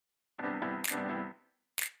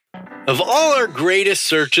Of all our greatest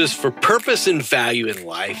searches for purpose and value in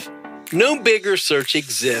life, no bigger search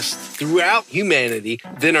exists throughout humanity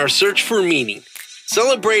than our search for meaning.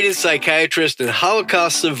 Celebrated psychiatrist and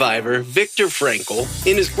Holocaust survivor Viktor Frankl,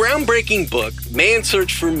 in his groundbreaking book, Man's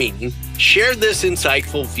Search for Meaning, shared this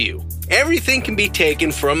insightful view. Everything can be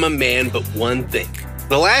taken from a man but one thing,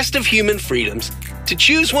 the last of human freedoms, to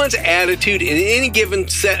choose one's attitude in any given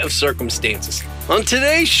set of circumstances. On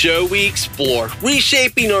today's show, we explore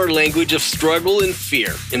reshaping our language of struggle and fear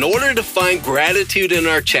in order to find gratitude in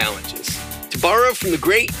our challenges. To borrow from the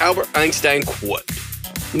great Albert Einstein quote,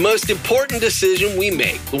 the most important decision we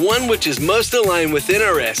make, the one which is most aligned within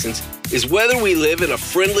our essence, is whether we live in a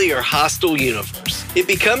friendly or hostile universe. It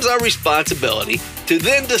becomes our responsibility to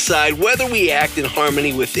then decide whether we act in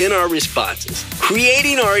harmony within our responses,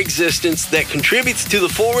 creating our existence that contributes to the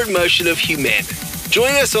forward motion of humanity.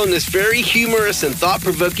 Join us on this very humorous and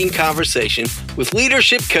thought-provoking conversation with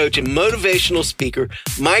leadership coach and motivational speaker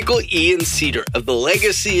Michael Ian Cedar of The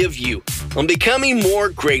Legacy of You on becoming more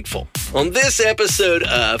grateful on this episode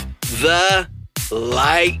of The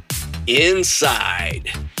Light Inside.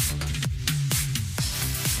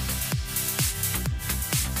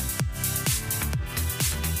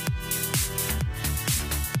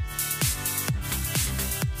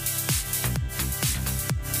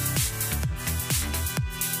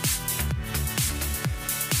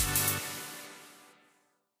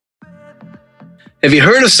 Have you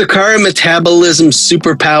heard of Cedar Metabolism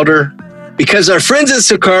Super Powder? Because our friends at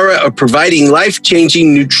Cedar are providing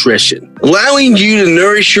life-changing nutrition, allowing you to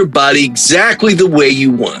nourish your body exactly the way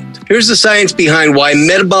you want. Here's the science behind why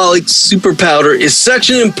metabolic super powder is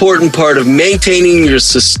such an important part of maintaining your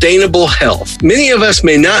sustainable health. Many of us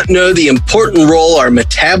may not know the important role our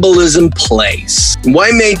metabolism plays, and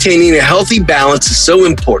why maintaining a healthy balance is so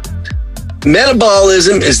important.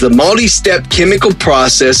 Metabolism is the multi-step chemical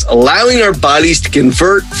process allowing our bodies to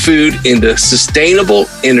convert food into sustainable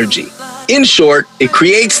energy. In short, it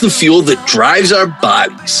creates the fuel that drives our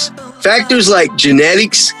bodies. Factors like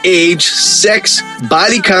genetics, age, sex,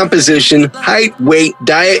 body composition, height, weight,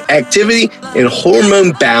 diet, activity, and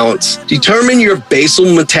hormone balance determine your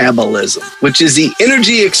basal metabolism, which is the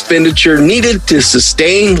energy expenditure needed to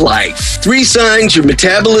sustain life. 3 signs your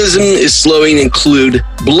metabolism is slowing include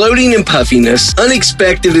bloating and puffiness,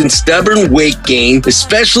 unexpected and stubborn weight gain,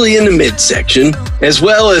 especially in the midsection, as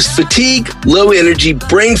well as fatigue, low energy,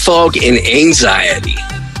 brain fog, and anxiety.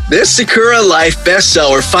 This Sakura Life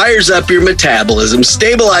bestseller fires up your metabolism,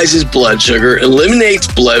 stabilizes blood sugar,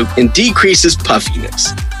 eliminates bloat, and decreases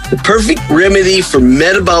puffiness. The perfect remedy for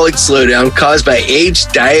metabolic slowdown caused by age,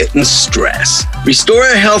 diet, and stress. Restore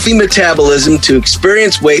a healthy metabolism to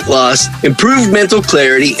experience weight loss, improve mental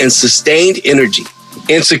clarity, and sustained energy.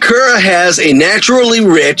 And Sakura has a naturally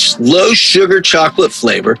rich, low-sugar chocolate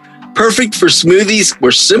flavor, perfect for smoothies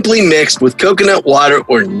or simply mixed with coconut water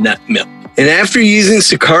or nut milk. And after using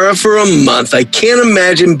Sakura for a month, I can't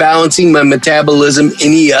imagine balancing my metabolism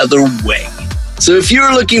any other way. So if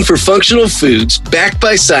you're looking for functional foods backed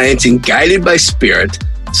by science and guided by spirit,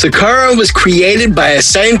 Sakura was created by a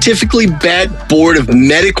scientifically backed board of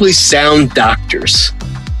medically sound doctors.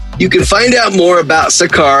 You can find out more about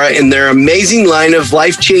Sakura and their amazing line of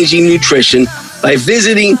life-changing nutrition by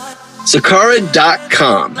visiting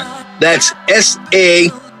Sakura.com. That's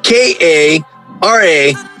SAKARA.com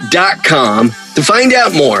to find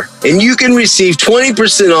out more. And you can receive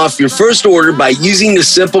 20% off your first order by using the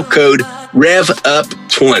simple code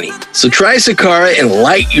REVUP20. So try Sakura and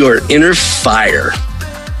light your inner fire.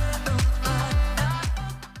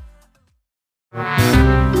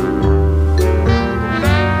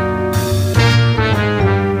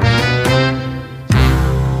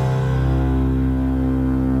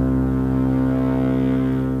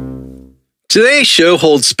 Today's show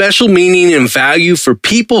holds special meaning and value for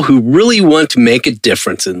people who really want to make a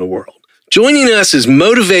difference in the world. Joining us is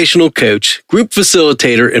motivational coach, group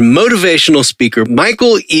facilitator, and motivational speaker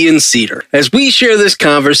Michael Ian Cedar as we share this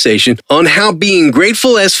conversation on how being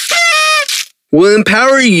grateful as will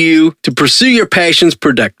empower you to pursue your passions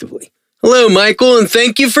productively. Hello, Michael, and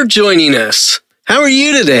thank you for joining us. How are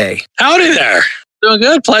you today? Howdy there. Doing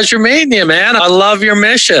good. Pleasure meeting you, man. I love your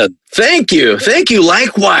mission. Thank you. Thank you.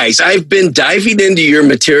 Likewise, I've been diving into your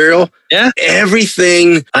material. Yeah.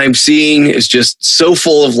 Everything I'm seeing is just so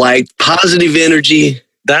full of light, positive energy.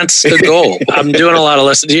 That's the goal. I'm doing a lot of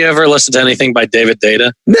listening. Do you ever listen to anything by David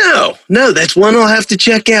Data? No, that's one I'll have to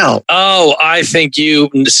check out. Oh, I think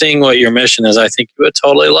seeing what your mission is, I think you would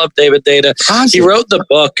totally love David Data. Awesome. He wrote the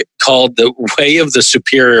book called The Way of the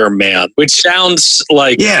Superior Man, which sounds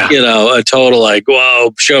like, a total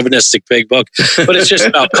whoa, chauvinistic big book. But it's just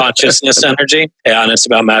about consciousness energy, and it's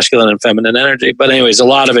about masculine and feminine energy. But anyways, a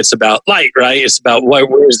lot of it's about light, right? It's about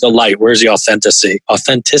where's the light? Where's the authenticity?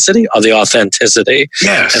 Authenticity?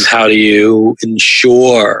 Yes. And how do you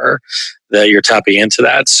ensure that you're tapping into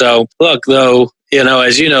that? So look, though,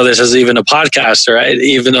 as you know, this is even a podcast, right?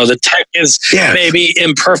 Even though the tech is maybe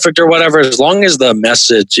imperfect or whatever, as long as the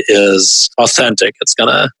message is authentic, it's going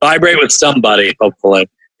to vibrate with somebody, hopefully.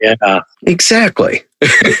 Yeah. Exactly. I'm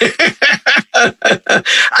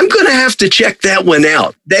going to have to check that one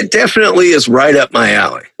out. That definitely is right up my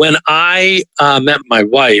alley. When I met my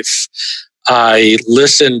wife, I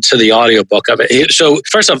listened to the audiobook of it. So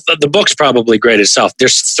first off, the book's probably great itself.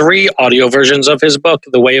 There's 3 audio versions of his book,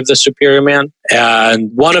 The Way of the Superior Man, and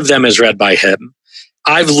one of them is read by him.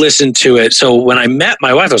 I've listened to it. So when I met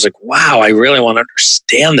my wife, I was like, wow, I really want to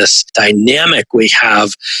understand this dynamic we have.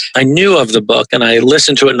 I knew of the book and I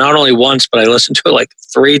listened to it not only once, but I listened to it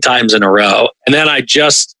 3 times in a row. And then I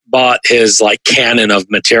just bought his canon of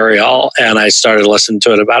material and I started listening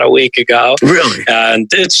to it about a week ago. Really? And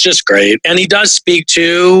it's just great. And he does speak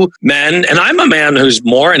to men, and I'm a man who's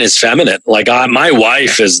more in his feminine. My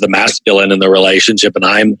wife is the masculine in the relationship and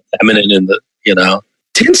I'm feminine in the,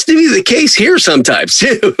 Tends to be the case here sometimes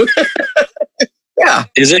too. Yeah.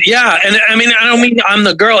 Is it? Yeah. And I mean, I don't mean I'm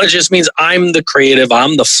the girl. It just means I'm the creative.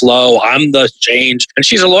 I'm the flow. I'm the change. And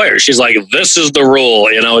she's a lawyer. She's like, this is the rule.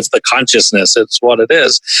 It's the consciousness. It's what it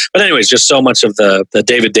is. But anyways, just so much of the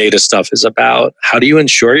David Data stuff is about how do you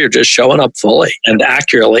ensure you're just showing up fully and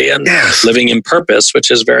accurately and living in purpose,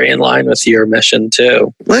 which is very in line with your mission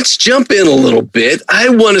too. Let's jump in a little bit. I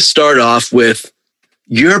want to start off with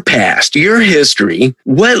your past, your history.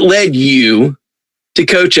 What led you to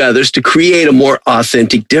coach others to create a more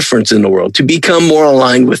authentic difference in the world, to become more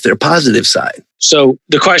aligned with their positive side? So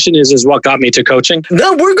the question is what got me to coaching?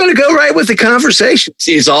 No, we're going to go right with the conversation.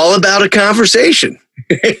 See, it's all about a conversation.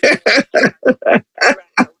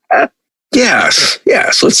 Yes.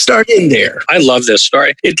 Let's start in there. I love this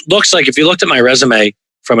story. It looks like if you looked at my resume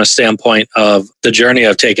from a standpoint of the journey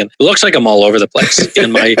I've taken, it looks like I'm all over the place.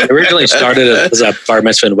 And I originally started as a bar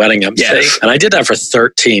mitzvah and wedding MC. Yes. And I did that for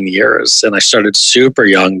 13 years. And I started super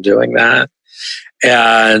young doing that.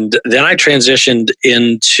 And then I transitioned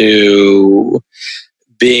into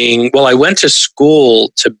I went to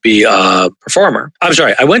school to be a performer. I'm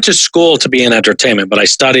sorry, I went to school to be in entertainment, but I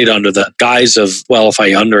studied under the guise of, if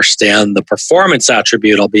I understand the performance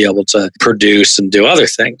attribute, I'll be able to produce and do other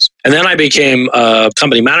things. And then I became a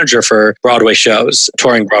company manager for Broadway shows,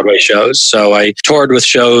 touring Broadway shows. So I toured with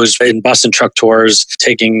shows in bus and truck tours,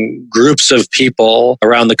 taking groups of people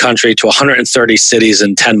around the country to 130 cities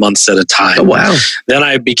in 10 months at a time. Oh, wow. Then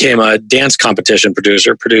I became a dance competition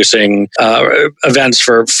producer, producing events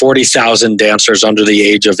for 40,000 dancers under the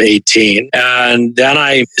age of 18. And then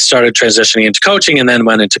I started transitioning into coaching and then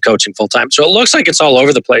went into coaching full time. So it looks like it's all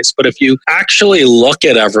over the place. But if you actually look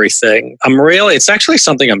at everything, it's actually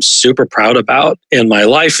something I'm super proud about in my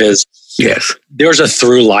life is there's a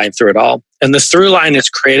through line through it all. And the through line is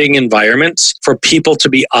creating environments for people to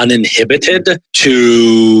be uninhibited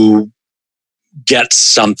to get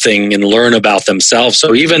something and learn about themselves.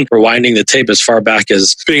 So even rewinding the tape as far back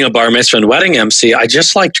as being a bar mitzvah and wedding MC, I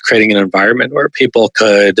just liked creating an environment where people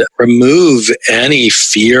could remove any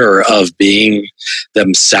fear of being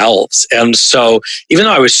themselves. And so even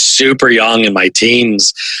though I was super young in my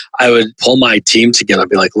teens, I would pull my team together and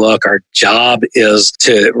be like, look, our job is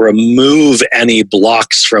to remove any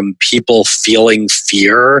blocks from people feeling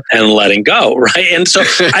fear and letting go, right? And so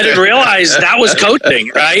I didn't realize that was coaching,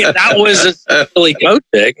 right? That was really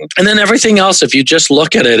coaching. And then everything else, if you just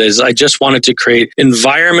look at it, is I just wanted to create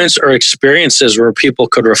environments or experiences where people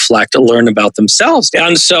could reflect and learn about themselves.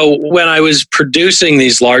 And so when I was producing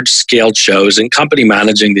these large-scale shows and company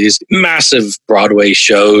managing these massive Broadway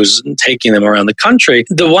shows and taking them around the country,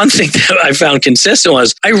 the one thing that I found consistent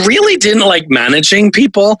was I really didn't like managing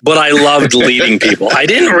people, but I loved leading people. I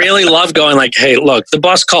didn't really love going like, hey, look, the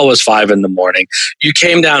bus call was 5 a.m. You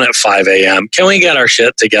came down at 5 a.m. Can we get our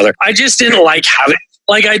shit together? I just didn't like having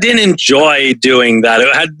Like I didn't enjoy doing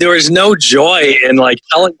that. There was no joy in like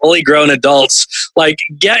telling fully grown adults, like,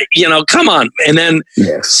 come on. And then,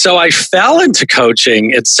 so I fell into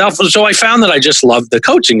coaching itself. So I found that I just loved the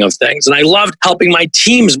coaching of things, and I loved helping my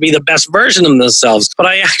teams be the best version of themselves. But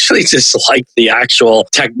I actually just liked the actual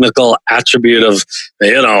technical attribute of,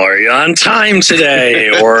 are you on time today?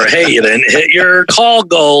 Or, hey, you didn't hit your call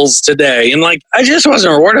goals today. And like, I just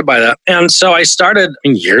wasn't rewarded by that. And so I started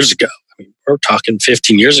years ago. We're talking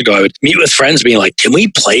 15 years ago, I would meet with friends being like, can we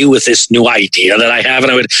play with this new idea that I have?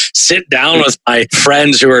 And I would sit down with my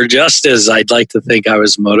friends who are just as I'd like to think I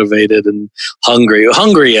was motivated and hungry.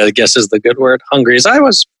 Hungry, I guess is the good word. Hungry as I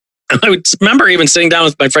was. I would remember even sitting down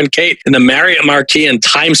with my friend Kate in the Marriott Marquis in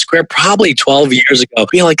Times Square probably 12 years ago,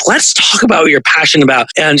 being like, let's talk about what you're passionate about.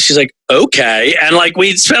 And she's like, okay. And like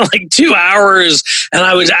we'd spend like 2 hours and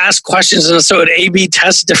I would ask questions. And so I'd A/B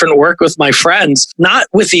test different work with my friends, not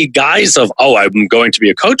with the guise of, I'm going to be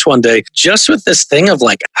a coach one day, just with this thing of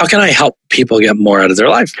like, how can I help people get more out of their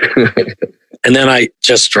life? And then I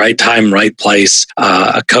just right time, right place.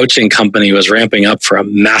 A coaching company was ramping up for a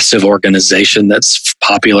massive organization that's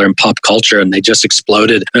popular in pop culture, and they just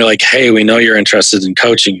exploded. They're like, hey, we know you're interested in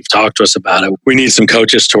coaching. You've talked to us about it. We need some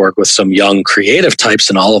coaches to work with some young creative types,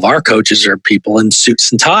 and all of our coaches are people in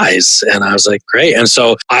suits and ties. And I was like, great. And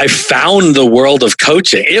so I found the world of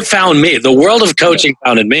coaching. It found me. The world of coaching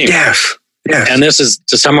founded me. Yes. And this is,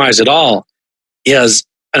 to summarize it all, is,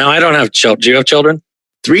 now I don't have children. Do you have children?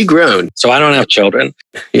 3 grown. So I don't have children.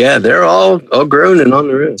 Yeah, they're all grown and on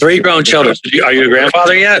the road. 3 grown children. Are you a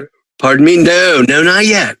grandfather yet? Pardon me? No, not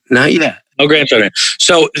yet. Not yet. No grandchildren.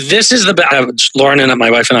 So this is Lauren and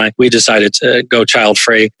my wife and I, we decided to go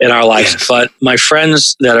child-free in our lives. Yes. But my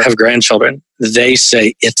friends that have grandchildren, they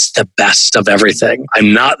say it's the best of everything.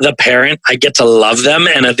 I'm not the parent. I get to love them.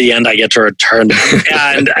 And at the end, I get to return them.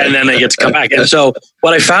 and then they get to come back. And so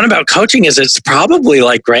what I found about coaching is it's probably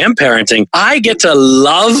like grandparenting. I get to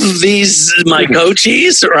love my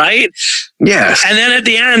coachees, right? Yes. And then at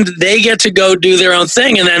the end, they get to go do their own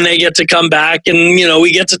thing. And then they get to come back and,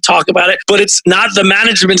 we get to talk about it. But it's not the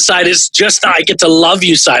management side. It's just I get to love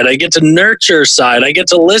you side. I get to nurture side. I get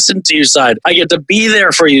to listen to you side. I get to be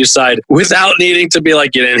there for you side without needing to be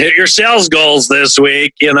like, you didn't hit your sales goals this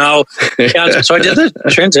week, And so I did the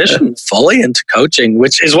transition fully into coaching,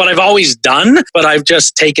 which is what I've always done. But I've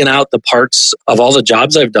just taken out the parts of all the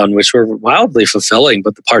jobs I've done, which were wildly fulfilling,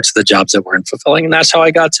 but the parts of the jobs that weren't fulfilling. And that's how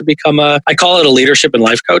I got to become I call it a leadership and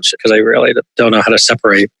life coach, because I really don't know how to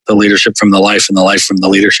separate the leadership from the life and the life from the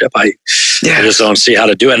leadership. I just don't see how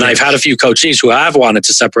to do it. And I've had a few coachees who have wanted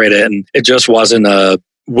to separate it, and it just wasn't a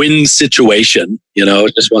win situation.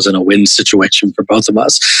 It just wasn't a win situation for both of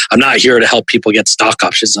us. I'm not here to help people get stock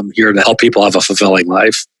options. I'm here to help people have a fulfilling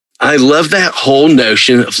life. I love that whole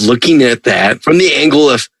notion of looking at that from the angle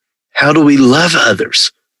of how do we love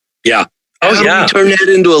others? Yeah. How do we turn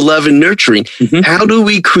that into a love and nurturing? Mm-hmm. How do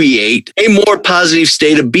we create a more positive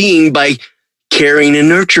state of being by caring and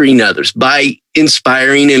nurturing others, by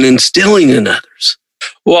inspiring and instilling in others?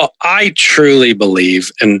 Well, I truly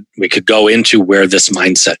believe, and we could go into where this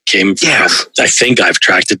mindset came from. Yes. I think I've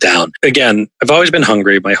tracked it down. Again, I've always been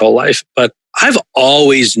hungry my whole life, but I've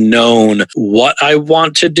always known what I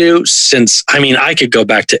want to do since, I could go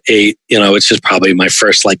back to 8, it's just probably my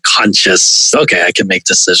first conscious, okay, I can make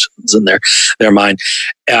decisions in their mind.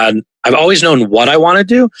 And I've always known what I want to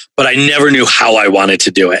do, but I never knew how I wanted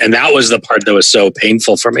to do it. And that was the part that was so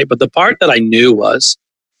painful for me. But the part that I knew was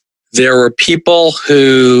there were people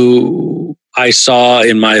who I saw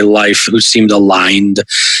in my life who seemed aligned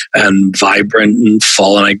and vibrant and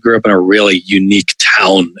full. And I grew up in a really unique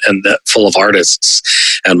town and full of artists.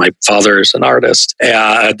 And my father's an artist,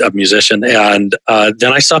 a musician. And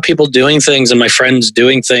then I saw people doing things and my friends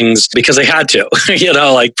doing things because they had to,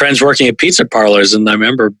 like friends working at pizza parlors. And I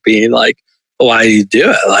remember being like, why do you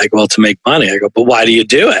do it? To make money. I go, but why do you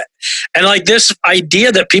do it? And this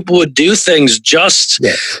idea that people would do things just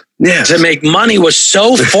to make money was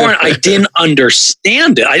so foreign. I didn't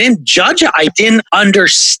understand it. I didn't judge it. I didn't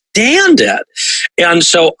understand it. And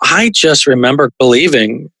so I just remember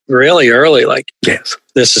believing really early,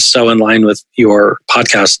 this is so in line with your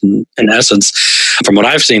podcast in essence, from what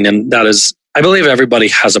I've seen. And that is, I believe everybody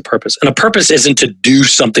has a purpose. And a purpose isn't to do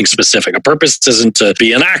something specific. A purpose isn't to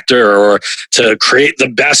be an actor or to create the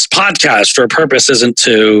best podcast, or a purpose isn't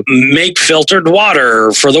to make filtered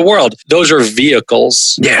water for the world. Those are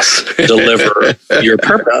vehicles to deliver your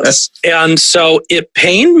purpose. And so it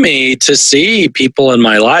pained me to see people in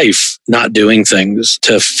my life not doing things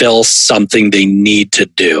to fill something they need to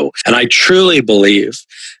do. And I truly believe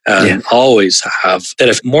and always have, that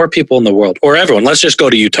if more people in the world, or everyone, let's just go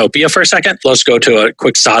to utopia for a second. Let's go to a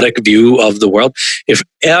quixotic view of the world. If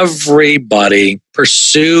everybody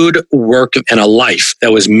pursued work and a life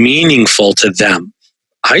that was meaningful to them,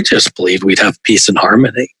 I just believe we'd have peace and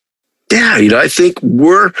harmony. Yeah, I think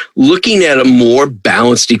we're looking at a more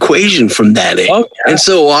balanced equation from that end. Oh, yeah. And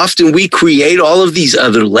so often we create all of these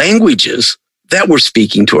other languages that we're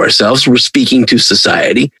speaking to ourselves, we're speaking to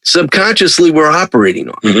society. Subconsciously, we're operating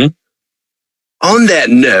on. Mm-hmm. On that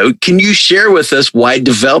note, can you share with us why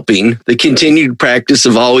developing the continued practice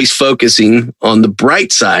of always focusing on the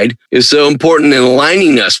bright side is so important in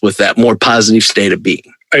aligning us with that more positive state of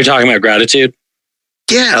being? Are you talking about gratitude?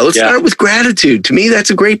 Yeah, let's start with gratitude. To me, that's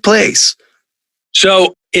a great place.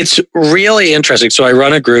 So it's really interesting. So I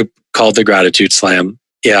run a group called the Gratitude Slam,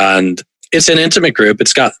 and it's an intimate group.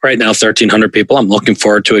 It's got right now 1,300 people. I'm looking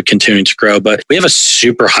forward to it continuing to grow, but we have a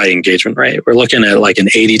super high engagement rate. We're looking at like an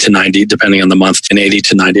 80 to 90, depending on the month, an 80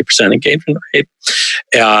 to 90% engagement rate.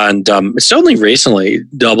 And it's only recently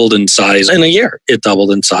doubled in size. In a year, it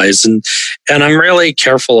doubled in size. And I'm really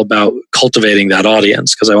careful about cultivating that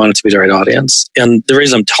audience because I want it to be the right audience. And the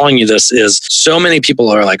reason I'm telling you this is so many people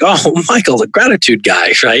are like, oh, Michael, the gratitude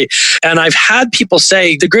guy, right? And I've had people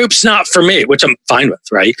say, the group's not for me, which I'm fine with,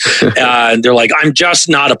 right? And they're like, I'm just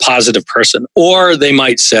not a positive person. Or they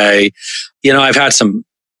might say, I've had some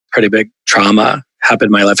pretty big trauma happen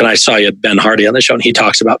in my life. And I saw you had Ben Hardy on the show, and he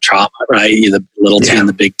talks about trauma, right? The little T and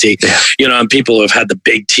the big T. Yeah. And people who have had the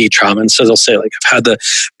big T trauma. And so they'll say, like, I've had the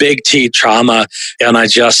big T trauma, and I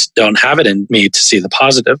just don't have it in me to see the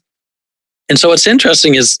positive. And so what's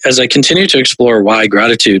interesting is, as I continue to explore why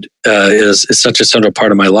gratitude is such a central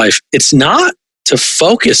part of my life, it's not to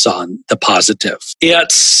focus on the positive.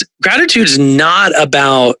 Gratitude is not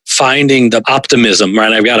about finding the optimism,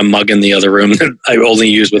 right? I've got a mug in the other room that I only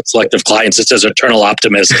use with selective clients. It says eternal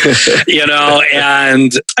optimist,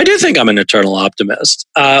 and I do think I'm an eternal optimist.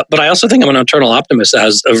 But I also think I'm an eternal optimist that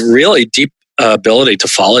has a really deep ability to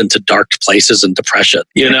fall into dark places and depression.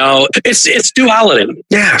 It's duality.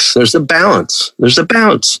 Yes, there's a balance. There's a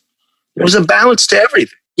balance to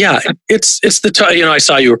everything. Yeah, it's I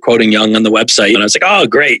saw you were quoting Jung on the website, and I was like, oh,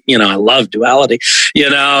 great. I love duality,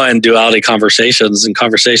 and duality conversations and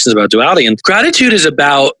conversations about duality. And gratitude is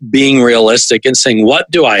about being realistic and saying, what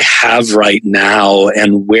do I have right now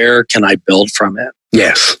and where can I build from it?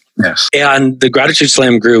 Yes. And the Gratitude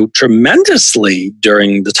Slam grew tremendously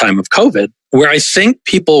during the time of COVID, where I think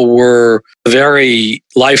people were very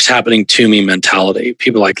life's happening to me mentality.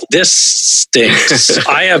 People like, this stinks.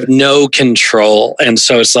 I have no control. And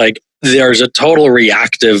so it's like, there's a total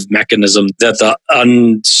reactive mechanism that the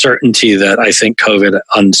uncertainty that I think COVID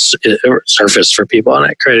surfaced for people,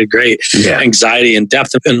 and it created great anxiety and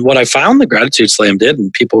depth. And what I found the Gratitude Slam did,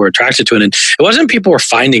 and people were attracted to it, and it wasn't people were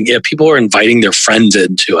finding it, people were inviting their friends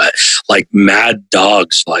into it, like mad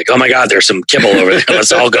dogs, like, oh my God, there's some kibble over there.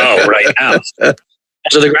 Let's all go right now.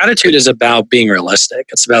 So the gratitude is about being realistic.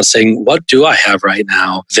 It's about saying, what do I have right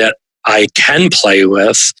now that I can play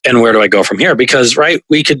with, and where do I go from here? Because, right,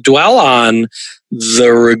 we could dwell on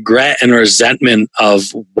the regret and resentment of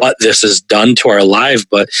what this has done to our life,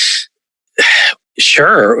 but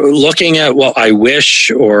sure, looking at what I wish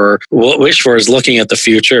or what wish for is looking at the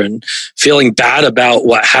future and feeling bad about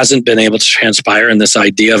what hasn't been able to transpire, and this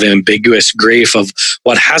idea of ambiguous grief of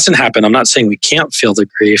what hasn't happened. I'm not saying we can't feel the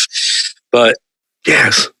grief, but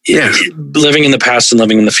Yes. Living in the past and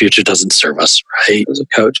living in the future doesn't serve us, right, as a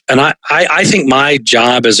coach. And I think my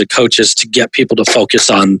job as a coach is to get people to focus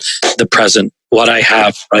on the present, what I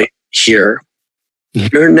have right here.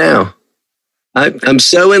 Here now. I'm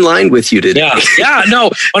so in line with you today. Yeah. No,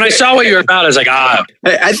 when I saw what you were about, I was like,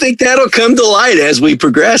 I think that'll come to light as we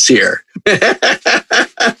progress here.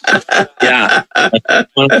 Yeah.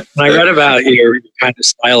 When I read about your kind of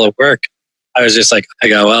style of work, I was just like,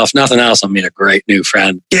 well, if nothing else, I'll meet a great new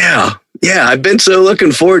friend. Yeah. I've been so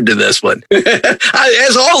looking forward to this one,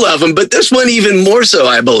 as all of them, but this one even more so,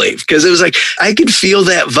 I believe, because it was like, I could feel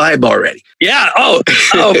that vibe already. Yeah.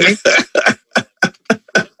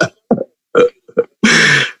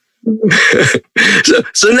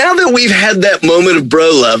 So now that we've had that moment of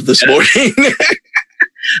bro love this morning,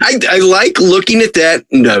 I like looking at that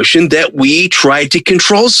notion that we try to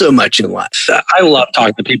control so much in life. I love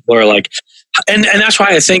talking to people who are like, and that's why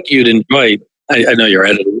I think you'd enjoy, I know you're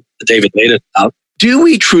editing the David Data stuff. Do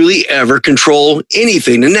we truly ever control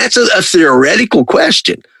anything? And that's a theoretical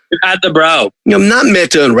question. You had the bro. I'm not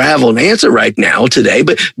meant to unravel an answer right now today,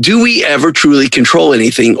 but do we ever truly control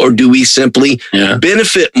anything, or do we simply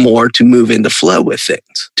benefit more to move into flow with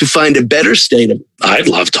things, to find a better state of? I'd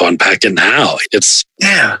love to unpack it now.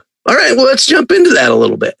 All right, well, let's jump into that a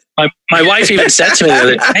little bit. My wife even said to me the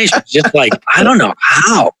other day, she's just like, I don't know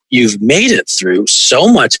how you've made it through so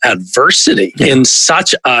much adversity in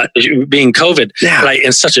such being COVID, right,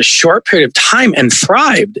 in such a short period of time and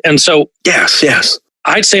thrived. And so, yes.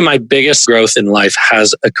 I'd say my biggest growth in life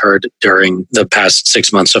has occurred during the past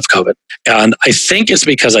 6 months of COVID. And I think it's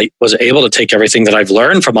because I was able to take everything that I've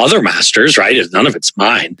learned from other masters, right? None of it's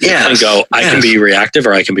mine. And go, I can be reactive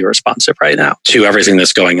or I can be responsive right now to everything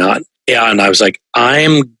that's going on. And I was like,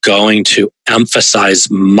 I'm going to emphasize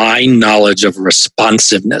my knowledge of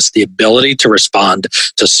responsiveness, the ability to respond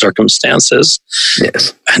to circumstances.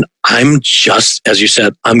 Yes. And I'm just, as you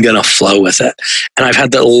said, I'm going to flow with it. And I've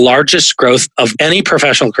had the largest growth of any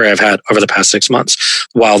professional career I've had over the past 6 months,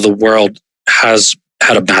 while the world has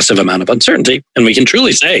had a massive amount of uncertainty. And we can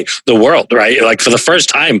truly say the world, right? Like for the first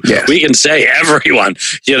time, we can say everyone,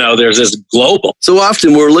 there's this global. So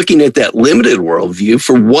often we're looking at that limited worldview.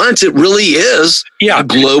 For once, it really is a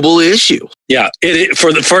global issue. Yeah.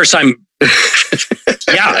 For the first time.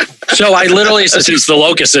 So I literally said, since the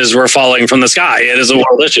locusts were falling from the sky, it is a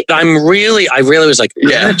world issue. I really was like,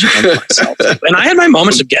 myself. And I had my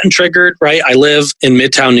moments of getting triggered, right? I live in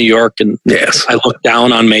Midtown New York, and I look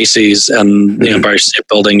down on Macy's and the Empire State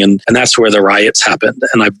Building, and that's where the riots happened.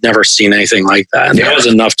 And I've never seen anything like that. And that was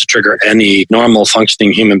enough to trigger any normal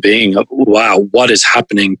functioning human being of, wow, what is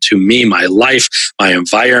happening to me, my life, my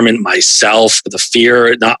environment, myself, the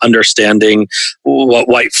fear, not understanding what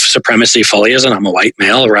white supremacy fully is. And I'm a white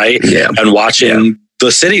male, right? And watching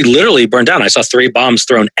the city literally burn down. I saw 3 bombs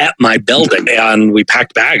thrown at my building, and we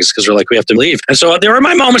packed bags because we're like, we have to leave. And so there were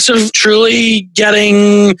my moments of truly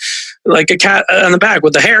getting like a cat on the back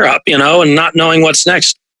with the hair up, and not knowing what's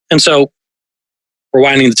next. And so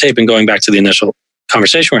rewinding the tape and going back to the initial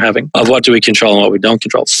conversation we're having of what do we control and what we don't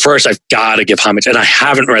control. First, I've got to give homage, and I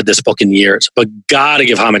haven't read this book in years, but got to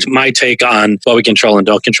give homage. My take on what we control and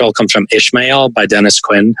don't control comes from Ishmael by Dennis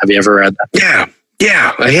Quinn. Have you ever read that?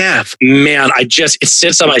 Yeah, I have. Man, it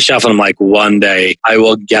sits on my shelf, and I'm like, one day I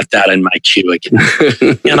will get that in my queue again.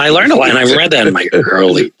 And I learned a lot, and I read that in my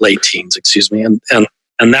late teens, and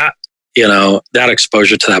that, that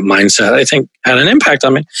exposure to that mindset, I think, had an impact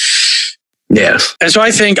on me. Yes. And so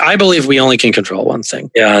I believe we only can control one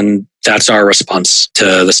thing, and that's our response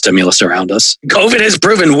to the stimulus around us. COVID has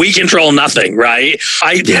proven we control nothing, right?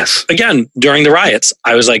 Again, during the riots,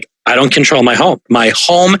 I was like, I don't control my home. My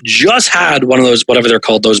home just had one of those, whatever they're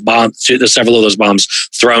called, those bombs, several of those bombs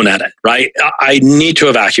thrown at it, right? I need to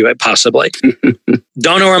evacuate, possibly.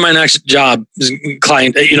 Don't know where my next job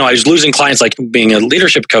client, I was losing clients, like being a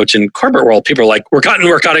leadership coach in corporate world. People are like, we're cutting.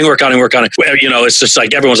 It's just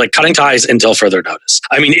like, everyone's like cutting ties until further notice.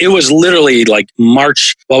 I mean, it was literally like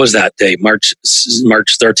March, what was that day? March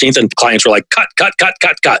 13th. And clients were like, cut,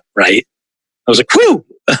 right? I was like, whew.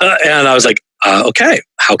 And I was like, okay,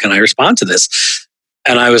 how can I respond to this?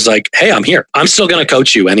 And I was like, hey, I'm here. I'm still going to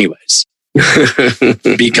coach you anyways,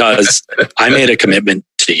 because I made a commitment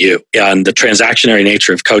to you. And the transactionary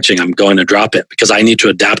nature of coaching, I'm going to drop it because I need to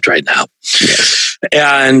adapt right now. Yes.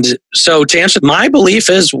 And so to answer, my belief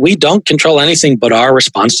is we don't control anything but our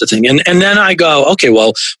response to things. And then I go, okay,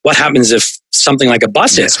 well, what happens if something like a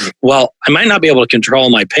bus hits me? Well, I might not be able to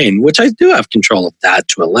control my pain, which I do have control of that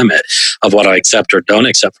to a limit of what I accept or don't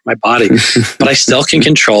accept from my body. But I still can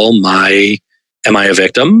control am I a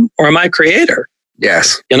victim or am I a creator?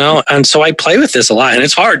 Yes. And so I play with this a lot, and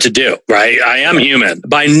it's hard to do, right? I am human.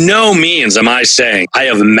 By no means am I saying I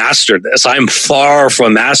have mastered this. I'm far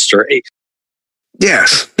from mastery.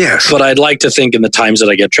 Yes. But I'd like to think in the times that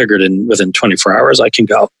I get triggered within 24 hours, I can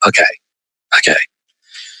go, okay.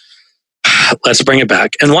 Let's bring it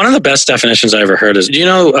back. And one of the best definitions I ever heard is, do you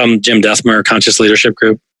know Jim Dethmer, Conscious Leadership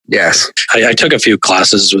Group? Yes. I took a few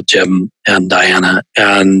classes with Jim and Diana,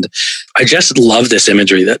 and I just love this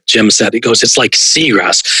imagery that Jim said. He goes, it's like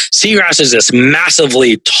seagrass. Seagrass is this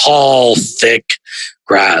massively tall, thick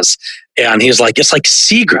grass. And he's like, it's like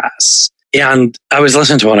seagrass. And I was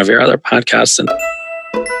listening to one of your other podcasts, and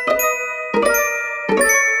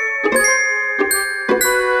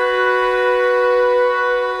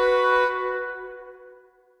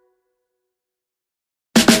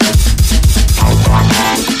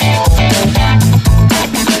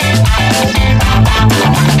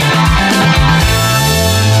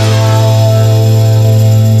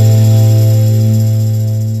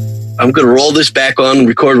I'm going to roll this back on and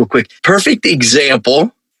record real quick. Perfect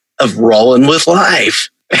example of rolling with life.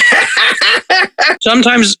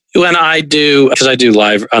 Sometimes when I do, because I do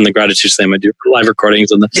live on the Gratitude Slam, I do live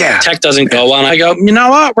recordings and the tech doesn't go on. I go, you know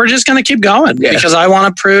what? We're just going to keep going because I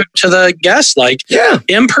want to prove to the guests, like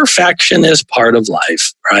imperfection is part of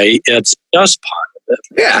life, right? It's just part of it.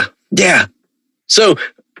 Yeah. Yeah. So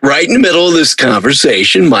right in the middle of this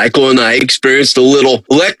conversation, Michael and I experienced a little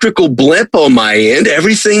electrical blip on my end.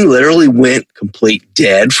 Everything literally went complete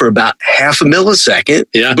dead for about half a millisecond.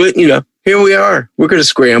 Yeah. But, here we are. We're going to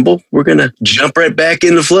scramble. We're going to jump right back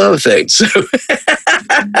in the flow of things. So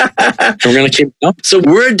we're going to keep going. So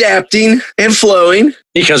we're adapting and flowing.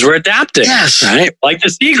 Because we're adapting. Yes. Right? Like the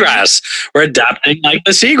seagrass. We're adapting like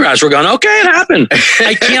the seagrass. We're going, okay, it happened.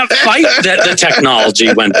 I can't fight that the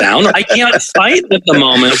technology went down. I can't fight that the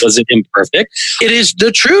moment was imperfect. It is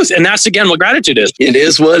the truth. And that's, again, what gratitude is. It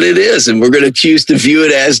is what it is. And we're going to choose to view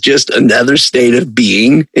it as just another state of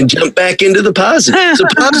being and jump back into the positive. So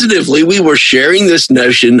positively, we were sharing this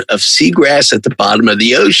notion of seagrass at the bottom of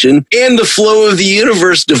the ocean, and the flow of the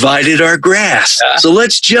universe divided our grass. So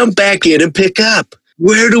let's jump back in and pick up.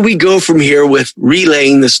 Where do we go from here with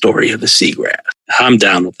relaying the story of the seagrass? I'm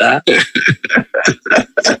down with that.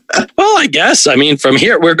 Well, I guess. I mean, from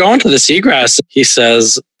here, we're going to the seagrass. He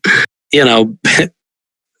says,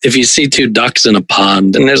 if you see two ducks in a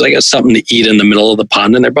pond and there's something to eat in the middle of the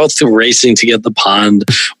pond and they're both racing to get the pond,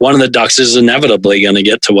 one of the ducks is inevitably going to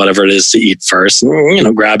get to whatever it is to eat first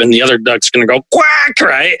and, grab it. And the other duck's going to go quack,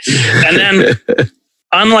 right? And then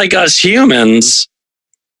unlike us humans,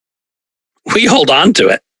 we hold on to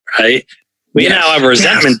it, right? We now have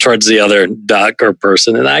resentment towards the other duck or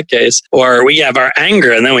person in that case, or we have our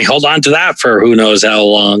anger and then we hold on to that for who knows how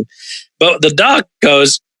long. But the duck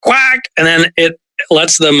goes quack and then it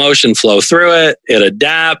lets the emotion flow through it. It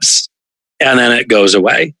adapts and then it goes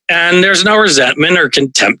away. And there's no resentment or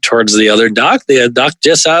contempt towards the other duck. The duck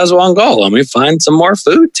just has one goal. Let me find some more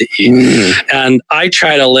food to eat. And I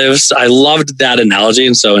try to live. I loved that analogy.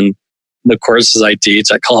 And so in the courses I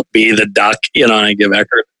teach, I call it Be the Duck, and I give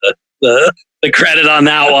Eckert the credit on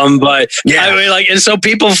that one. But I mean, and so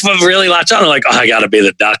people really latch on. They're like, oh, I got to be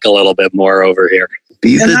the duck a little bit more over here.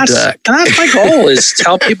 Be the duck. And that's my goal, is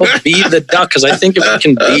tell people to be the duck. Because I think if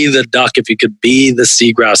you can be the duck, if you could be the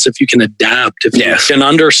seagrass, if you can adapt, if you can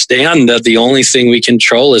understand that the only thing we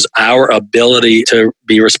control is our ability to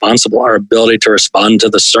be responsible, our ability to respond to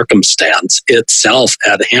the circumstance itself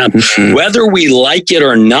at hand, whether we like it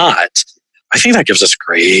or not, I think that gives us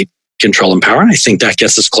great control and power. And I think that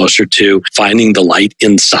gets us closer to finding the light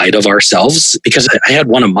inside of ourselves. Because I had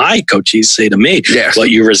one of my coaches say to me, what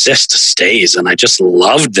you resist stays. And I just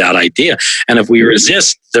loved that idea. And if we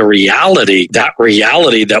resist the reality that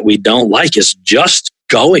we don't like is just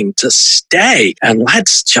going to stay. And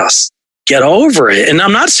let's just get over it. And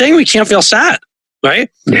I'm not saying we can't feel sad.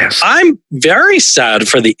 Right? Yes. I'm very sad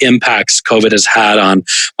for the impacts COVID has had on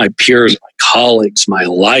my peers, my colleagues, my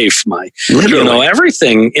life, my,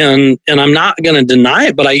 everything. And I'm not going to deny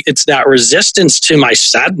it, but it's that resistance to my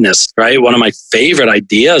sadness, right? One of my favorite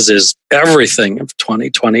ideas is everything of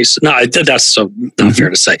 2020. No, that's so not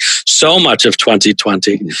fair to say. So much of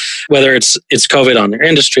 2020, whether it's COVID on their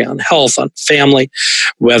industry, on health, on family,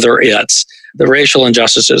 whether it's the racial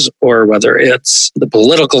injustices or whether it's the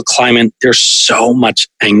political climate, there's so much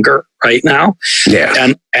anger right now. Yeah.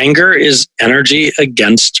 And anger is energy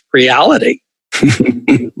against reality.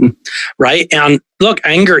 Right? And look,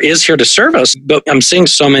 anger is here to serve us, but I'm seeing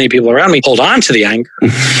so many people around me hold on to the anger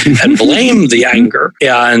and blame the anger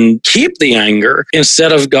and keep the anger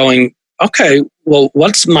instead of going, okay, well,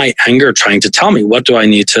 what's my anger trying to tell me? What do I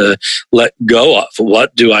need to let go of?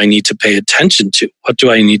 What do I need to pay attention to? What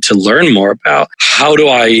do I need to learn more about? How do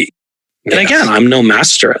I... And again, I'm no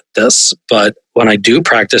master at this, but when I do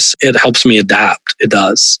practice, it helps me adapt. It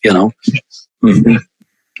does,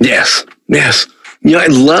 Yes. I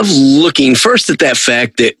love looking first at that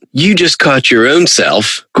fact that you just caught your own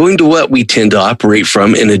self going to what we tend to operate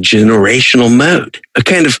from in a generational mode, a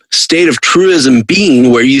kind of state of truism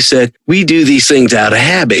being where you said, we do these things out of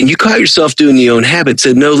habit. And you caught yourself doing your own habit,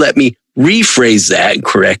 said, no, let me rephrase that and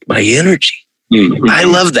correct my energy. I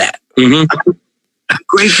love that. I'm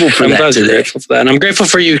grateful for that today. Grateful for that. And I'm grateful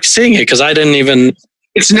for you seeing it because I didn't even...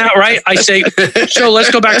 It's not right. I say, so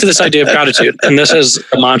let's go back to this idea of gratitude. And this is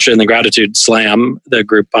a mantra in the Gratitude Slam, the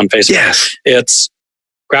group on Facebook. Yes. It's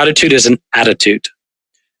gratitude is an attitude.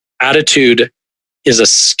 Attitude is a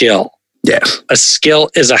skill. Yes. A skill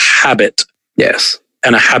is a habit. Yes.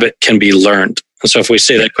 And a habit can be learned. And so if we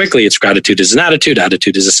say that quickly, it's gratitude is an attitude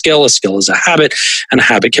is a skill is a habit, and a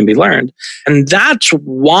habit can be learned. And that's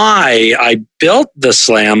why I built the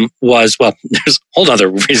slam there's a whole other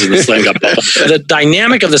reason the slam got built. The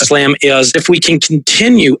dynamic of the slam is if we can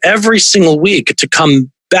continue every single week to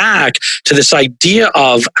come back to this idea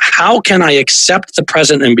of how can I accept the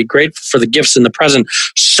present and be grateful for the gifts in the present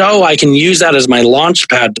so I can use that as my launch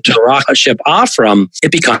pad to rocket ship off from,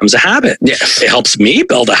 it becomes a habit. Yes. It helps me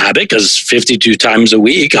build a habit because 52 times a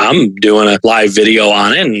week, I'm doing a live video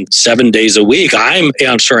on it, and 7 days a week, I'm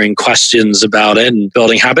answering questions about it and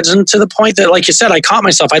building habits. And to the point that, like you said, I caught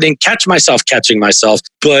myself. I didn't catch myself catching myself,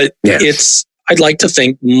 but I'd like to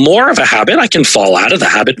think more of a habit. I can fall out of the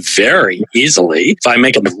habit very easily. If I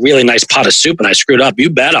make a really nice pot of soup and I screwed up, you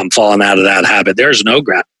bet I'm falling out of that habit. There's no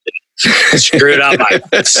gratitude. Screwed up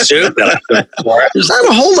my soup. There's not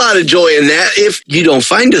a whole lot of joy in that if you don't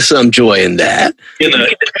find some joy in that.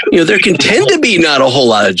 There can tend to be not a whole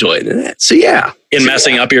lot of joy in that. So in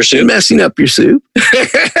messing up your soup? In messing up your soup.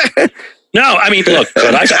 No, I mean, look,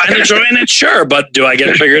 could I find the joy in it? Sure. But do I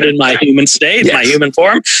get triggered in my human state, my human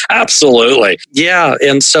form? Absolutely. Yeah.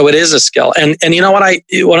 And so it is a skill. And you know what?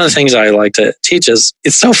 One of the things I like to teach is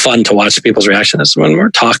it's so fun to watch people's reactions when we're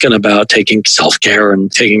talking about taking self-care and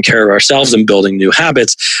taking care of ourselves and building new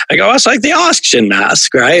habits. I go, it's like the oxygen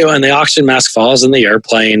mask, right? When the oxygen mask falls in the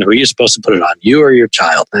airplane, who are you supposed to put it on? You or your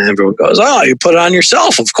child? And everyone goes, oh, you put it on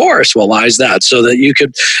yourself, of course. Well, why is that? So that you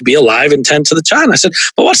could be alive and tend to the child. And I said,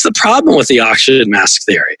 but what's the problem with the oxygen mask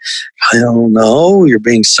theory? I don't know. You're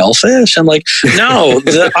being selfish. I'm like, no,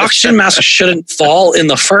 the oxygen mask shouldn't fall in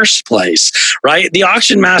the first place, right? The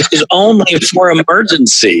oxygen mask is only for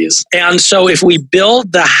emergencies. And so if we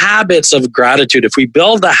build the habits of gratitude, if we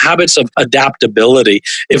build the habits of adaptability,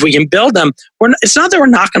 if we can build them, it's not that we're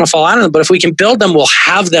not going to fall out of them, but if we can build them, we'll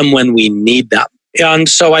have them when we need them. And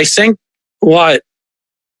so I think what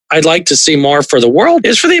I'd like to see more for the world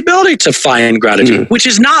is for the ability to find gratitude, which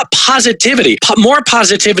is not positivity. More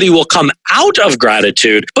positivity will come out of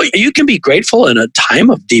gratitude, but you can be grateful in a time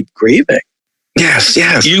of deep grieving. Yes.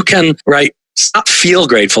 You can, not feel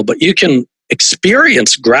grateful, but you can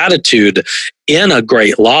experience gratitude in a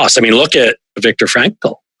great loss. I mean, look at Viktor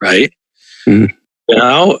Frankl, right? Mm-hmm.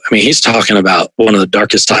 He's talking about one of the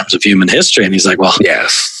darkest times of human history. And he's like, well,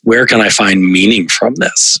 where can I find meaning from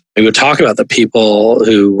this? He would talk about the people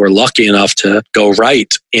who were lucky enough to go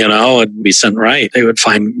right, and be sent right. They would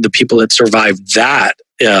find the people that survived that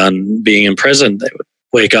and being in prison. They would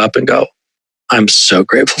wake up and go, I'm so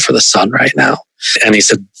grateful for the sun right now. And he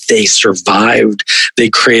said they survived. They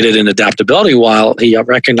created an adaptability while he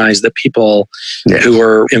recognized that people who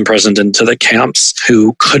were imprisoned into the camps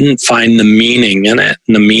who couldn't find the meaning in it,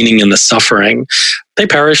 and the meaning in the suffering, they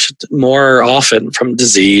perished more often from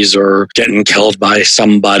disease or getting killed by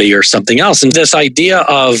somebody or something else. And this idea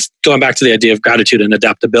of going back to the idea of gratitude and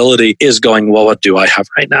adaptability is going, well, what do I have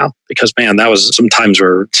right now? Because, man, that was some times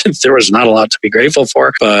where there was not a lot to be grateful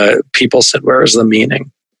for, but people said, where is the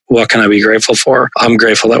meaning? What can I be grateful for? I'm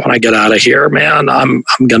grateful that when I get out of here, man, I'm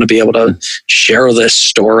going to be able to share this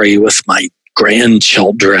story with my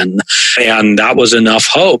grandchildren. And that was enough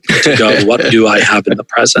hope to go, what do I have in the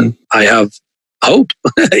present? I have hope,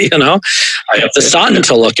 I have the sun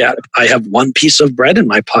to look at. I have one piece of bread in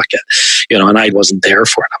my pocket, and I wasn't there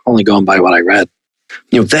for it. I'm only going by what I read.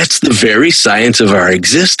 That's the very science of our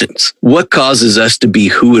existence. What causes us to be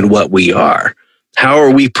who and what we are? How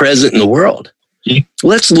are we present in the world?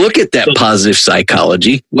 Let's look at that positive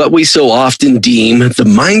psychology, what we so often deem the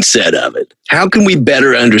mindset of it. How can we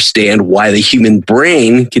better understand why the human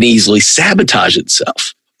brain can easily sabotage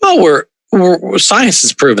itself? Well, science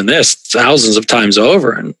has proven this thousands of times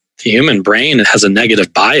over, and the human brain has a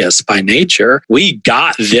negative bias by nature. We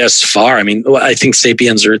got this far. I mean, I think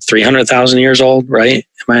sapiens are 300,000 years old, right?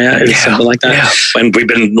 Am I something like that? Yeah. And we've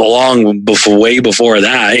been along way before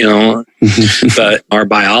that, But our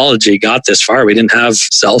biology got this far. We didn't have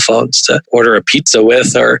cell phones to order a pizza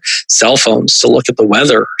with, or cell phones to look at the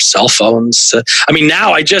weather, or cell phones.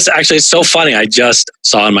 Now it's so funny. I just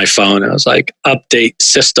saw on my phone, I was like, update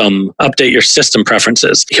your system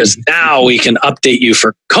preferences, because now we can update you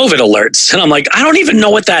for COVID alerts. And I'm like, I don't even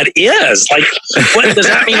know what that is. Like, what does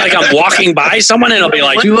that mean? Like, I'm walking by someone and it'll be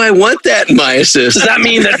like, do I want that in my assist? Does that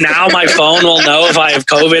mean that now my phone will know if I have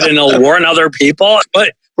COVID and it'll warn other people?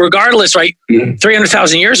 But regardless, right?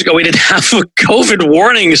 300,000 years ago, we didn't have a COVID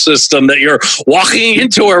warning system that you're walking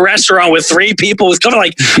into a restaurant with 3 people with COVID.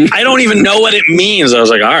 Like, I don't even know what it means. I was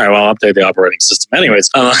like, all right, well, I'll update the operating system anyways.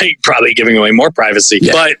 I'm like, probably giving away more privacy,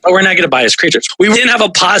 but we're negative bias creatures. We didn't have a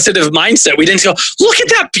positive mindset. We didn't go, look at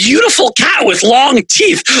that beautiful cat with long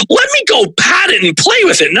teeth. Let me go pat it and play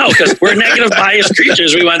with it. No, because we're negative bias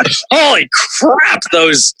creatures. We went, holy crap,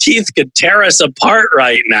 those teeth could tear us apart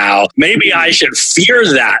right now. Maybe I should fear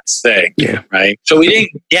them. that thing. Yeah. Right. So we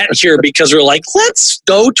didn't get here because we're like, let's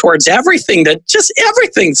go towards everything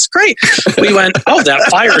everything's great. We went, oh, that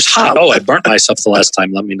fire's hot. Oh, I burnt myself the last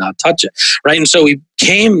time. Let me not touch it. Right. And so we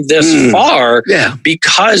came this far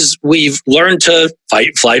because we've learned to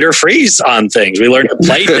fight, flight, or freeze on things. We learned to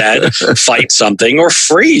play dead, fight something, or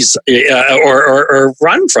freeze or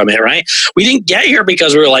run from it, right? We didn't get here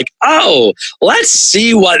because we were like, oh, let's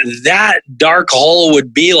see what that dark hole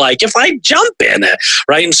would be like if I jump in it,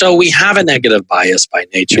 right? And so we have a negative bias by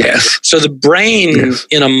nature. Yes. So the brain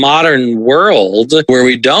in a modern world where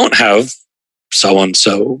we don't have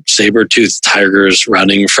so-and-so saber-toothed tigers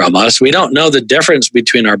running from us. We don't know the difference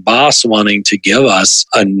between our boss wanting to give us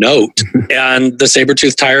a note and the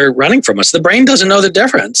saber-toothed tiger running from us. The brain doesn't know the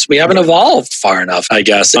difference. We haven't evolved far enough, I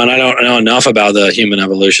guess. And I don't know enough about the human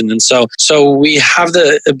evolution. And so we have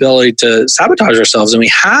the ability to sabotage ourselves, and we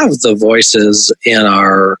have the voices in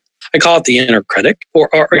our, I call it the inner critic, or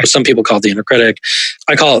some people call it the inner critic.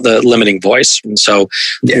 I call it the limiting voice. And so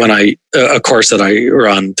when a course that I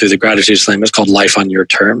run through the Gratitude Slam is called Life on Your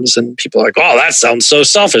Terms. And people are like, oh, that sounds so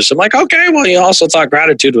selfish. I'm like, okay, well, you also thought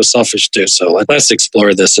gratitude was selfish too. So let's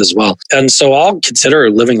explore this as well. And so I'll consider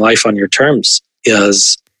living life on your terms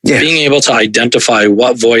is being able to identify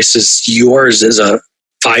what voice is yours as a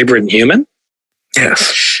vibrant human.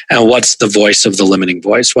 Yes. And what's the voice of the limiting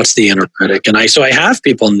voice? What's the inner critic? And I have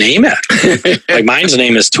people name it. Like mine's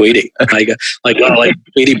name is Tweety, like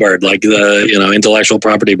Tweety Bird, like the intellectual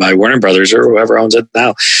property by Warner Brothers or whoever owns it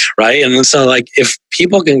now, right? And so like if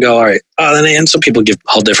people can go, all right, and some people give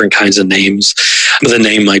all different kinds of names. The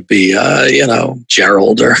name might be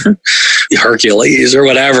Gerald or Hercules or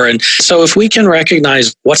whatever. And so if we can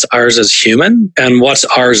recognize what's ours as human and what's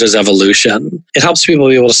ours as evolution, it helps people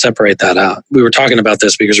be able to separate that out. We were talking about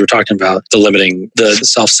this because we're talking about the limiting, the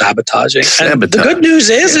self-sabotaging. And the good news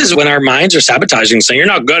is when our minds are sabotaging, saying, you're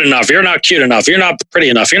not good enough, you're not cute enough, you're not pretty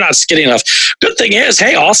enough, you're not skinny enough. Good thing is,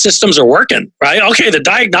 hey, all systems are working, right? Okay, the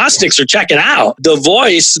diagnostics are checking out. The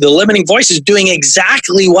voice, the limiting voice is doing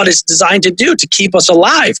exactly what it's designed to do to keep us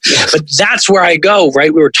alive. Yes. But that's where I go,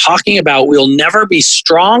 right? We were talking about we'll never be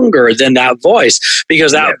stronger than that voice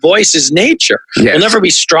because that voice is nature. Yes. We'll never be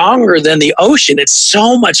stronger than the ocean. It's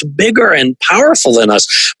so much bigger and powerful than us,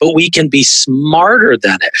 but we can be smarter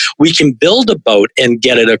than it. We can build a boat and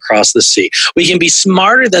get it across the sea. We can be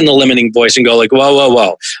smarter than the limiting voice and go like,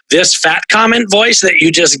 whoa. This fat comment voice that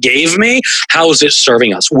you just gave me, how is it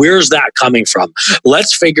serving us? Where's that coming from?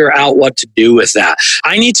 Let's figure out what to do with that.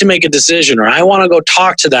 I need to make a decision, or I want to go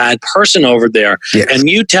talk to that person over there. Yes. And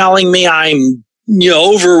you telling me I'm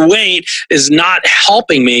overweight is not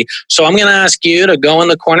helping me. So I'm going to ask you to go in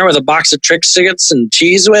the corner with a box of Trix and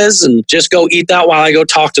Cheese Whiz and just go eat that while I go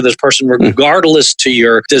talk to this person, regardless to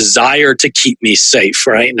your desire to keep me safe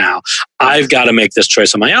right now. I've got to make this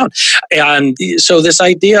choice on my own. And so this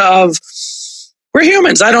idea of we're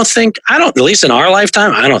humans. I don't, at least in our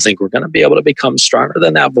lifetime, I don't think we're going to be able to become stronger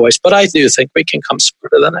than that voice, but I do think we can come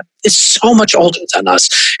smarter than it. It's so much older than us.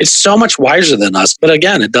 It's so much wiser than us. But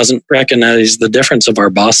again, it doesn't recognize the difference of our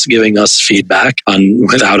boss giving us feedback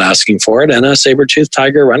without asking for it and a saber-toothed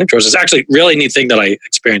tiger running towards us. Actually, really neat thing that I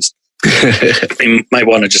experienced. You might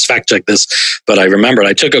want to just fact check this, but I remembered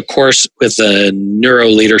I took a course with the Neuro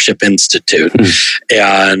Leadership Institute,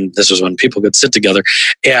 and this was when people could sit together.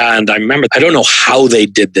 And I remember, I don't know how they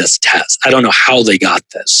did this test. I don't know how they got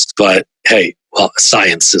this, but hey, well,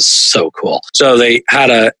 science is so cool. So they had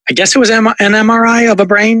I guess it was an MRI of a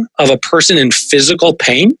brain of a person in physical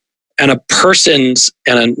pain. And a person's,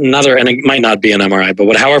 and another, and it might not be an MRI,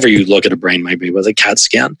 but however you look at a brain might be with a CAT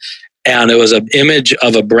scan. And it was an image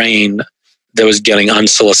of a brain that was getting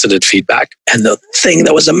unsolicited feedback. And the thing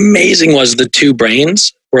that was amazing was the two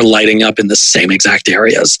brains were lighting up in the same exact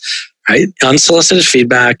areas, right? Unsolicited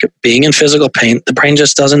feedback, being in physical pain, the brain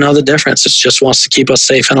just doesn't know the difference. It just wants to keep us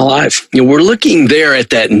safe and alive. We're looking there at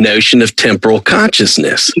that notion of temporal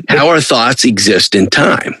consciousness, how our thoughts exist in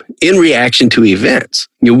time, in reaction to events.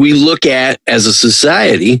 We look at, as a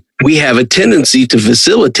society, we have a tendency to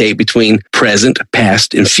facilitate between present,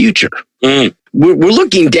 past, and future. We're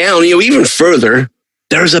looking down, even further.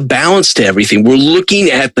 There's a balance to everything. We're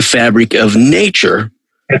looking at the fabric of nature.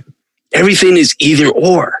 Everything is either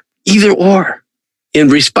or in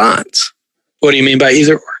response. What do you mean by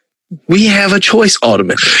either or? We have a choice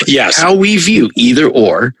ultimately. Yes. How we view either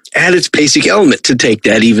or at its basic element. To take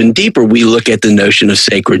that even deeper, we look at the notion of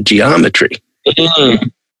sacred geometry.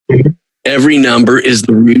 Every number is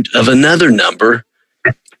the root of another number.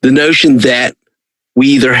 The notion that we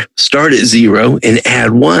either start at 0 and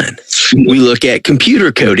add 1. We look at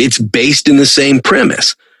computer code. It's based in the same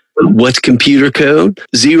premise. What's computer code?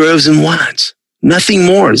 Zeros and ones. Nothing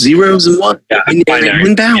more. Zeros and one. Yeah, binary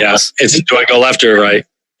and balance. Yeah. Do I go left or right?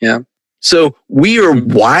 Yeah. So we are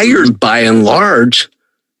wired by and large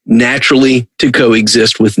naturally to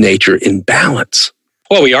coexist with nature in balance.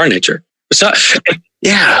 Well, we are nature. So,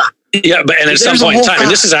 yeah. Yeah, but and at some point in time, and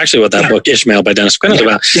this is actually what that book Ishmael by Dennis Quinn is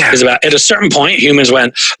about. Is about at a certain point, humans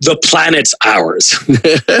went, the planet's ours.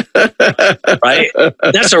 Right?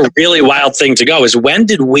 That's a really wild thing to go. Is when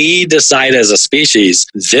did we decide as a species,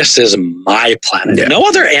 this is my planet? Yeah. No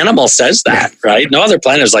other animal says that, right? No other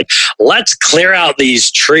planet is like, let's clear out these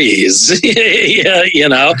trees. You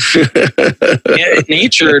know,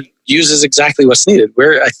 nature uses exactly what's needed.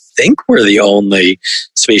 I think we're the only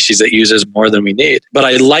species that uses more than we need. But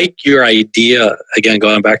I like your idea, again,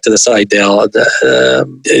 going back to this idea,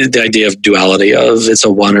 the idea of duality of it's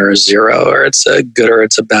a 1 or a 0, or it's a good or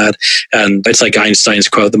it's a bad. And it's like Einstein's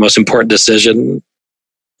quote, the most important decision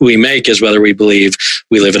we make is whether we believe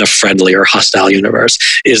we live in a friendly or hostile universe.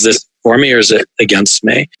 Is this for me or is it against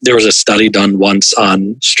me? There was a study done once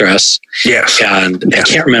on stress. Yes. And I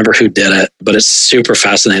can't remember who did it, but it's super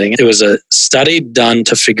fascinating. It was a study done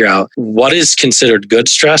to figure out what is considered good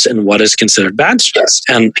stress and what is considered bad stress.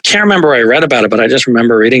 And I can't remember where I read about it, but I just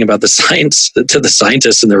remember reading about the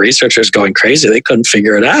scientists and the researchers going crazy. They couldn't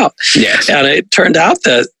figure it out. Yes. And it turned out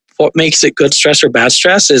that what makes it good stress or bad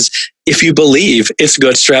stress is if you believe it's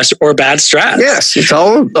good stress or bad stress. Yes, it's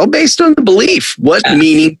all based on the belief. What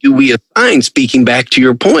meaning do we assign, speaking back to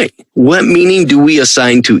your point, what meaning do we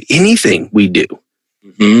assign to anything we do?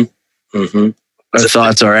 Mm-hmm. Mm-hmm. Our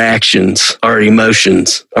thoughts, our actions, our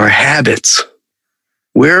emotions, our habits.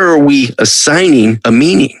 Where are we assigning a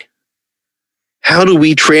meaning? How do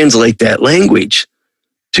we translate that language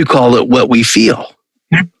to call it what we feel?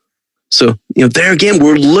 So, there again,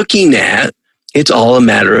 we're looking at, it's all a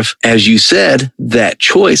matter of, as you said, that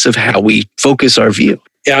choice of how we focus our view.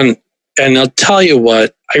 And I'll tell you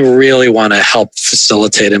what I really want to help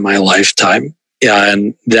facilitate in my lifetime. Yeah,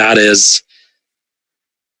 and that is,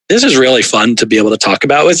 this is really fun to be able to talk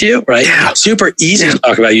about with you, right? Yeah. Super easy to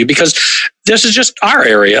talk about you because this is just our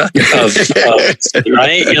area of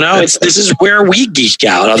right? This is where we geek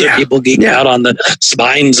out. Other people geek out on the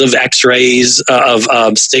spines of X-rays, of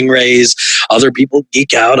stingrays. Other people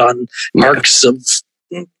geek out on arcs of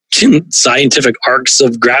scientific arcs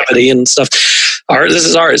of gravity and stuff. This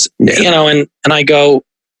is ours, and I go,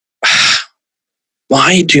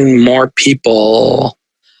 why do more people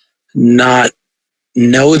not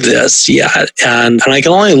know this yet? And I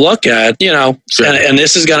can only look at, and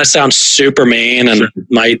this is going to sound super mean and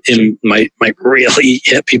might really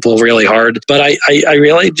hit people really hard. But I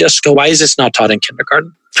really just go, why is this not taught in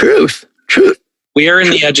kindergarten? Truth. We are in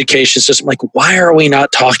the education system. Like, why are we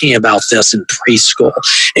not talking about this in preschool,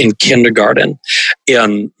 in kindergarten,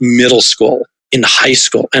 in middle school, in high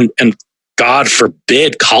school, and God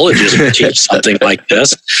forbid colleges would teach something like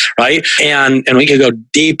this, right? And we could go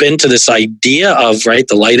deep into this idea of, right,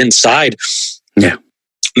 the light inside. Yeah.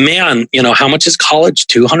 Man, how much is college?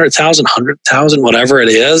 200,000, 100,000, whatever it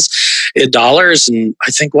is, dollars. And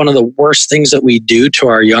I think one of the worst things that we do to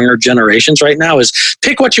our younger generations right now is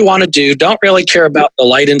pick what you want to do. Don't really care about the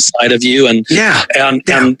light inside of you and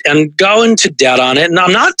go into debt on it. And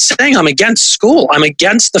I'm not saying I'm against school. I'm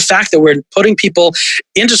against the fact that we're putting people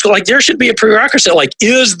into school. Like, there should be a prerequisite. Like,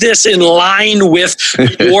 is this in line with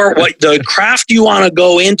what the craft you want to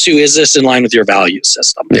go into? Is this in line with your value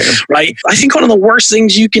system? Yeah. Right? I think one of the worst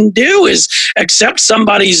things you can do is accept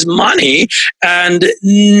somebody's money and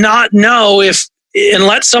not know and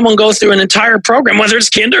let someone go through an entire program, whether it's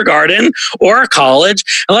kindergarten or college,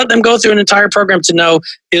 and let them go through an entire program to know,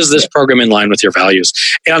 is this program in line with your values?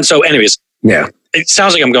 And so anyways, it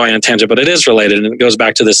sounds like I'm going on a tangent, but it is related. And it goes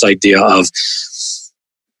back to this idea of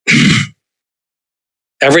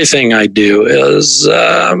everything I do is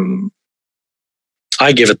I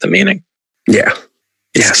give it the meaning. Yeah.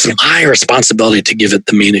 It's my responsibility to give it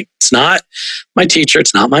the meaning. It's not my teacher.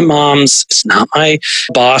 It's not my mom's. It's not my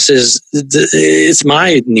boss's. It's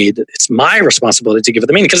my need. It's my responsibility to give it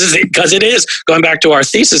the meaning because it is, going back to our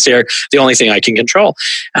thesis here, the only thing I can control.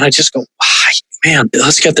 And I just go, why? Man,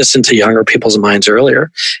 let's get this into younger people's minds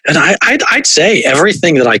earlier. And I'd say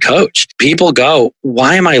everything that I coach, people go,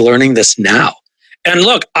 why am I learning this now? And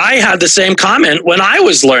look, I had the same comment when I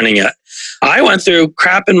was learning it. I went through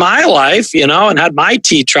crap in my life, and had my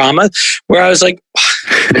tea trauma where I was like,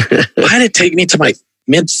 why did it take me to my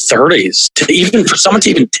mid-30s for someone to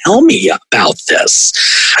even tell me about this?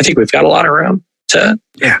 I think we've got a lot of room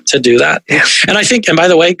to do that. Yeah. And I think, and by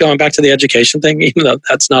the way, going back to the education thing, even though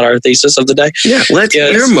that's not our thesis of the day. Yeah, let's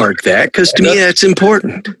earmark that, because to me that's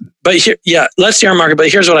important. But here, let's earmark it. But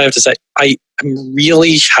here's what I have to say. I'm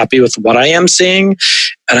really happy with what I am seeing.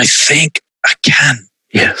 And I think, again,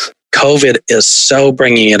 yes, COVID is so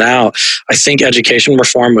bringing it out. I think education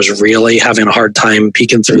reform was really having a hard time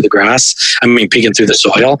peeking through the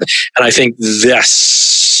soil. And I think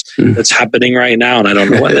this that's happening right now, and I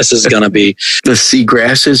don't know when this is going to be. The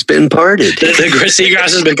seagrass has been parted. The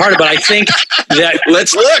seagrass has been parted, but I think that...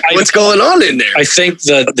 Let's look what's going on in there. I think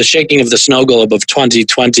the shaking of the snow globe of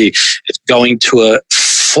 2020 is going to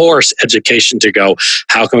force education to go,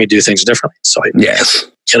 how can we do things differently? So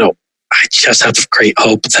I just have great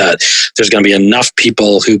hope that there's going to be enough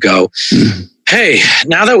people who go, hey,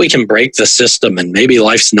 now that we can break the system and maybe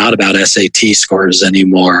life's not about SAT scores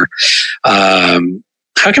anymore,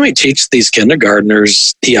 how can we teach these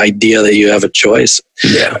kindergartners the idea that you have a choice?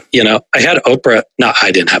 Yeah. I had Oprah,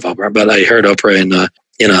 I didn't have Oprah, but I heard Oprah in a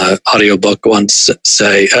audiobook once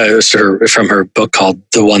say, from her book called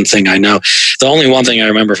The One Thing I Know. The only one thing I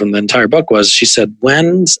remember from the entire book was she said,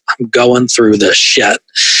 when I'm going through the shit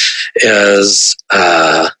is,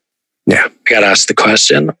 I got to ask the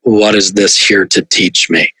question, what is this here to teach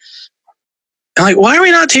me? And why are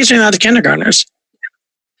we not teaching that to kindergartners?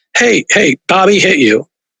 Hey, Bobby hit you.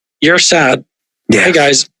 You're sad. Yeah. Hey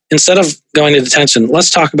guys, instead of going to detention,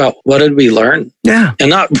 let's talk about what did we learn? Yeah.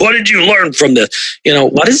 And not what did you learn from this?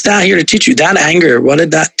 What is that here to teach you? That anger, what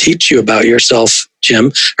did that teach you about yourself,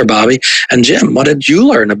 Jim or Bobby? And Jim, what did you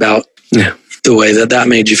learn about the way that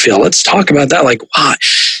made you feel? Let's talk about that. Why?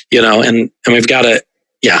 And we've got to,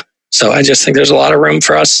 So I just think there's a lot of room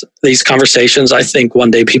for us, these conversations. I think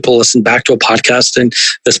one day people listen back to a podcast and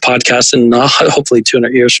this podcast and hopefully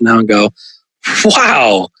 200 years from now and go,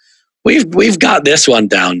 wow, we've got this one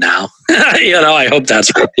down now. I hope that's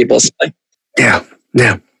what people say. Yeah.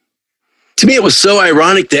 To me, it was so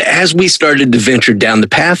ironic that as we started to venture down the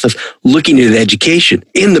path of looking at education,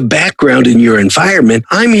 in the background in your environment,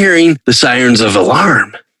 I'm hearing the sirens of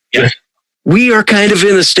alarm. Yeah. We are kind of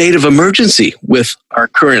in a state of emergency with our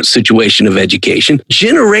current situation of education.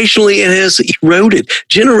 Generationally, it has eroded.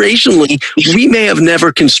 Generationally, we may have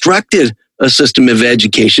never constructed a system of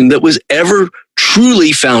education that was ever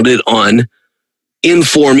truly founded on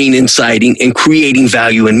informing, inciting, and creating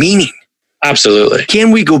value and meaning. Absolutely. Can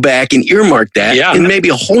we go back and earmark that in maybe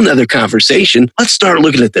a whole nother conversation? Let's start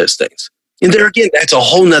looking at those things. And there again, that's a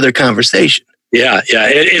whole nother conversation. Yeah.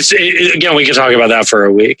 Again, we could talk about that for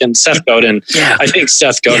a week. And Seth Godin, I think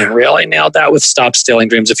Seth Godin really nailed that with Stop Stealing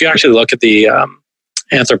Dreams. If you actually look at the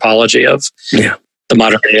anthropology of the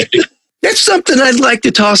modern age. That's something I'd like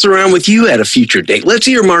to toss around with you at a future date. Let's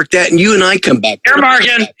earmark that and you and I come back.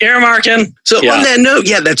 Earmarking. So on that note,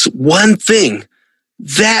 that's one thing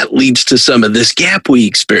that leads to some of this gap we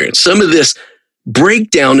experience, some of this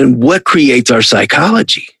breakdown in what creates our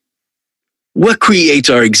psychology. What creates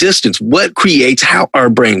our existence? What creates how our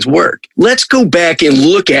brains work? Let's go back and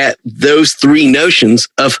look at those three notions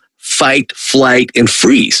of fight, flight, and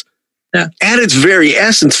freeze. Yeah. At its very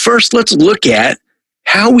essence, first, let's look at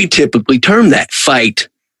how we typically term that: fight,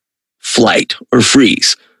 flight, or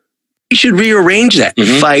freeze. We should rearrange that.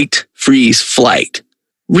 Fight, freeze, flight.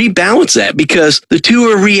 Rebalance that, because the two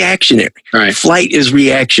are reactionary. Right. Flight is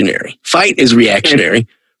reactionary. Fight is reactionary.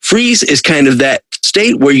 Freeze is kind of that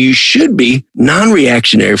state where you should be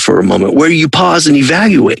non-reactionary for a moment, where you pause and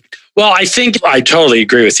evaluate. Well, I think I totally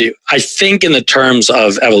agree with you. I think in the terms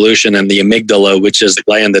of evolution and the amygdala, which is the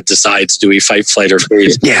gland that decides, do we fight, flight, or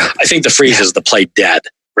freeze? I think the freeze is the play dead,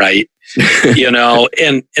 right?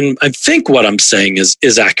 And I think what I'm saying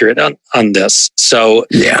is accurate on this. So,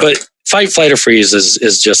 but fight, flight, or freeze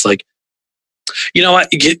is just like, you know what?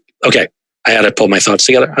 Okay. I had to pull my thoughts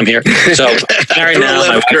together. I'm here. So right now,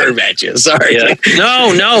 my curve at you. Sorry. Yeah.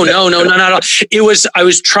 No, not at all. I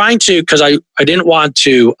was trying to, because I didn't want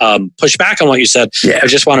to push back on what you said. I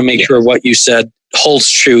just want to make sure what you said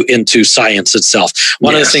holds true into science itself.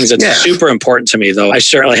 One of the things that's super important to me, though, I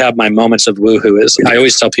certainly have my moments of woohoo, is I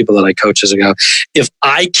always tell people that I coach as I go, if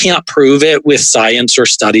I can't prove it with science or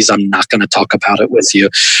studies, I'm not going to talk about it with you,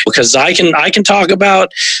 because I can talk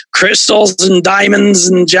about crystals and diamonds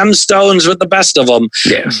and gemstones with the best of them.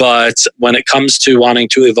 But when it comes to wanting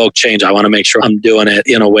to evoke change, I want to make sure I'm doing it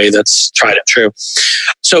in a way that's tried and true.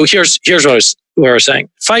 So here's what I was saying.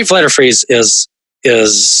 Fight, flight, or freeze is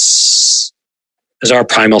our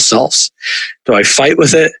primal selves. Do I fight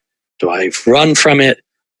with it? Do I run from it?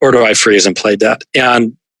 Or do I freeze and play dead?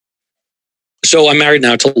 And so I'm married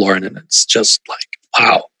now to Lauren, and it's just like,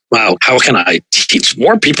 wow, wow, how can I teach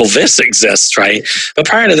more people this exists, right? But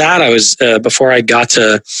prior to that, I was, before I got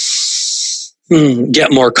to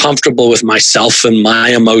get more comfortable with myself and my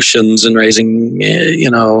emotions and raising,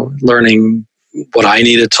 learning what I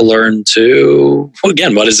needed to learn to,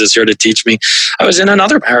 again, what is this here to teach me? I was in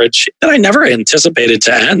another marriage that I never anticipated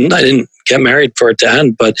to end. I didn't get married for it to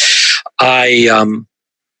end, but I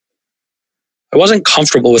wasn't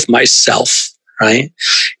comfortable with myself, right?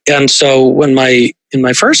 And so when in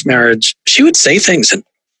my first marriage, she would say things and,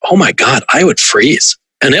 oh my God, I would freeze.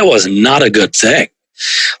 And it was not a good thing.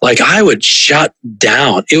 Like I would shut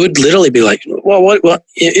down. It would literally be like, well, what?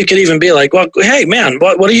 It could even be like, well, hey man,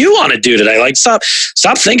 what do you want to do today? Like, stop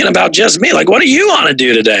thinking about just me. Like, what do you want to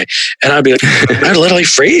do today? And I'd be like, I'd literally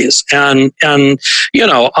freeze. And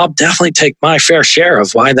I'll definitely take my fair share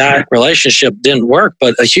of why that relationship didn't work.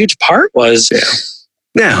 But a huge part was,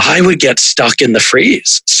 I would get stuck in the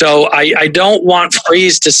freeze. So I don't want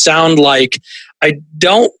freeze to sound like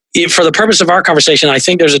for the purpose of our conversation, I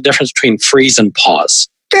think there's a difference between freeze and pause.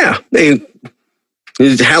 Yeah.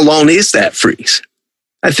 How long is that freeze?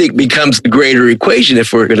 I think becomes the greater equation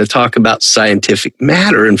if we're going to talk about scientific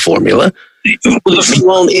matter and formula. How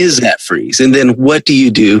long is that freeze? And then what do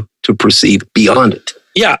you do to proceed beyond it?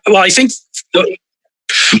 Yeah. Well, I think...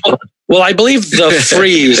 I believe the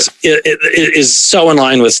freeze is so in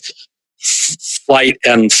line with flight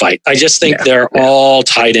and fight. I just think they're all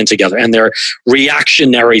tied in together and they're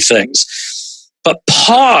reactionary things. But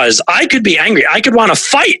pause, I could be angry. I could want to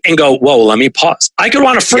fight and go, whoa, let me pause. I could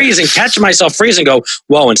want to freeze and catch myself freezing and go,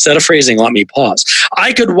 whoa, instead of freezing, let me pause.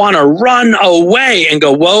 I could want to run away and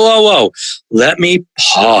go, whoa, let me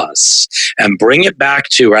pause and bring it back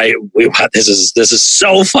to, right? This is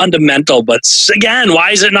so fundamental, but again, why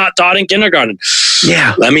is it not taught in kindergarten?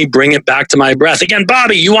 Yeah. Let me bring it back to my breath. Again,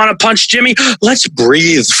 Bobby, you want to punch Jimmy? Let's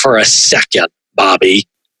breathe for a second, Bobby.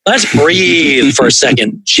 Let's breathe for a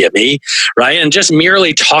second, Jimmy, right? And just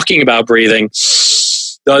merely talking about breathing,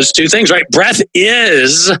 those two things, right? Breath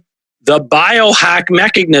is the biohack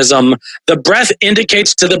mechanism. The breath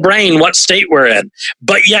indicates to the brain what state we're in.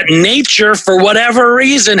 But yet nature, for whatever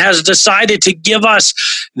reason, has decided to give us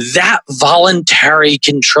that voluntary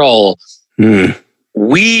control.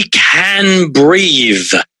 We can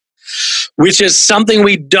breathe, which is something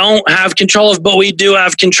we don't have control of, but we do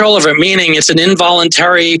have control of it, meaning it's an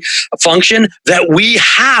involuntary function that we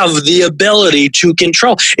have the ability to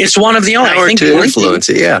control. It's one of the only... Power to influence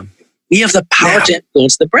it, yeah. We have the power to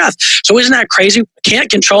influence the breath. So isn't that crazy? Can't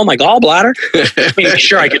control my gallbladder. I mean,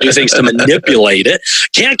 sure, I could do things to manipulate it.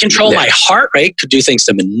 Can't control my heart rate. Could do things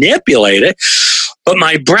to manipulate it. But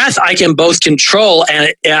my breath, I can both control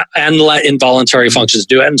and let involuntary functions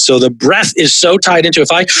do it. And so the breath is so tied into,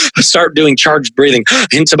 if I start doing charged breathing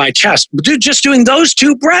into my chest, just doing those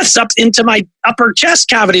two breaths up into my upper chest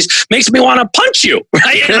cavities makes me want to punch you,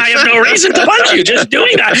 right? And I have no reason to punch you. Just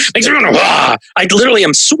doing that makes me want to, I literally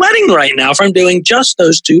am sweating right now from doing just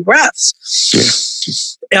those two breaths.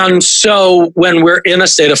 And so when we're in a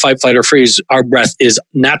state of fight, flight, or freeze, our breath is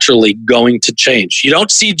naturally going to change. You don't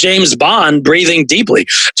see James Bond breathing deeply.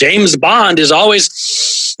 James Bond is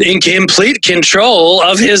always in complete control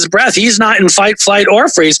of his breath. He's not in fight, flight, or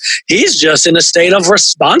freeze. He's just in a state of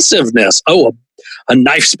responsiveness. Oh, a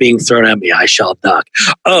knife's being thrown at me, I shall duck.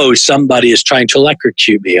 Oh, somebody is trying to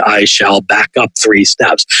electrocute me, I shall back up 3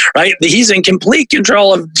 steps, right? He's in complete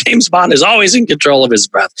control of, James Bond is always in control of his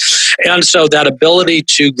breath. And so that ability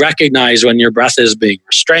to recognize when your breath is being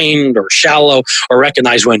restrained or shallow, or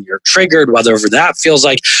recognize when you're triggered, whatever that feels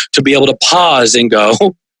like, to be able to pause and go,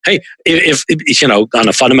 hey, if on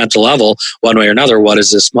a fundamental level, one way or another, what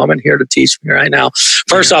is this moment here to teach me right now?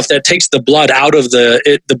 First off, that takes the blood out of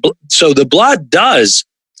so the blood does,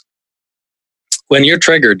 when you're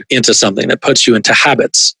triggered into something that puts you into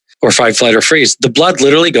habits or fight, flight, or freeze, the blood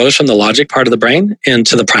literally goes from the logic part of the brain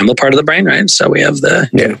into the primal part of the brain, right? So we have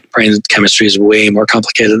brain chemistry is way more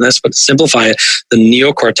complicated than this, but to simplify it, the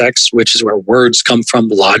neocortex, which is where words come from,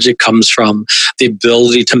 logic comes from, the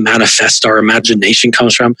ability to manifest our imagination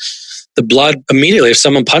comes from. The blood, immediately, if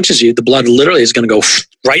someone punches you, the blood literally is going to go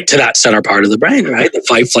right to that center part of the brain, right? The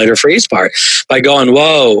fight, flight, or freeze part. By going,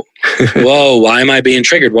 whoa, why am I being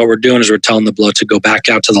triggered? What we're doing is we're telling the blood to go back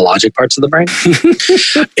out to the logic parts of the brain.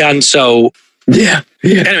 And so Yeah.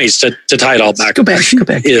 Yeah. Anyways, to tie it all back, Go back.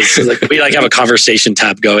 is like we like have a conversation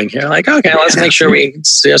tab going here. Like, okay, let's make sure we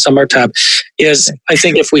see some more tab. Is I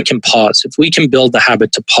think if we can pause, if we can build the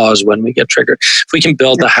habit to pause when we get triggered, if we can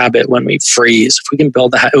build the habit when we freeze, if we can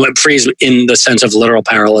build the freeze in the sense of literal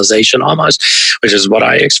paralyzation almost, which is what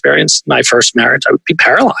I experienced in my first marriage. I would be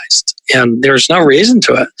paralyzed, and there's no reason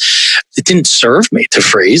to it. It didn't serve me to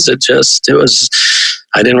freeze. It was.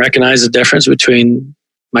 I didn't recognize the difference between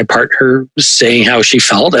my partner saying how she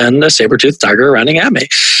felt and a saber-toothed tiger running at me.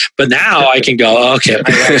 But now I can go, okay,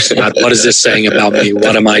 what is this saying about me?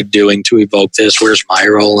 What am I doing to evoke this? Where's my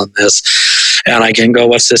role in this? And I can go,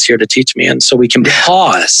 what's this here to teach me? And so we can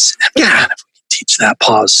pause. Yeah, if we can teach that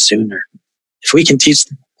pause sooner. If we can teach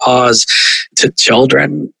the pause to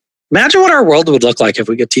children, imagine what our world would look like if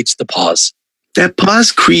we could teach the pause. That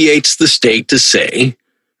pause creates the state to say,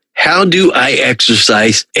 how do I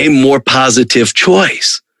exercise a more positive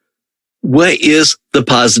choice? What is the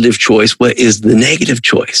positive choice? What is the negative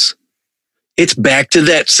choice? It's back to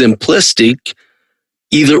that simplistic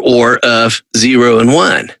either or of 0 and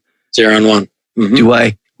 1. 0 and 1. Mm-hmm. Do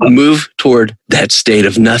I move toward that state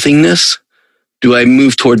of nothingness? Do I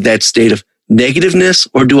move toward that state of negativeness?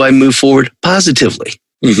 Or do I move forward positively?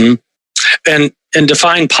 Mm-hmm. And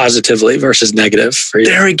define positively versus negative for you.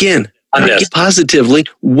 There again. Positively,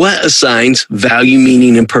 what assigns value,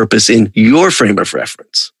 meaning, and purpose in your frame of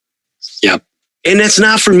reference? Yeah. And that's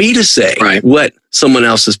not for me to say what someone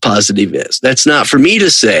else's positive is. That's not for me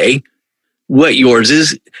to say what yours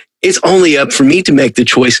is. It's only up for me to make the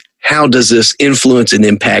choice. How does this influence and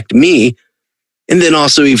impact me? And then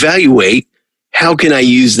also evaluate how can I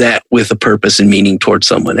use that with a purpose and meaning towards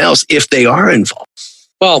someone else if they are involved?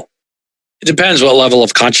 Well, it depends what level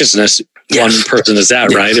of consciousness one person is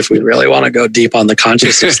at, right? If we really want to go deep on the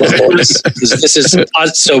consciousness level, this is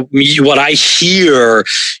so. What I hear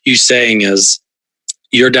you saying is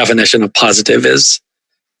your definition of positive is: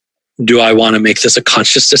 do I want to make this a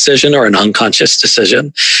conscious decision or an unconscious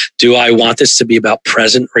decision? Do I want this to be about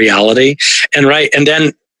present reality? And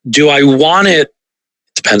then do I want it?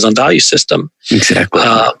 Depends on value system. Exactly.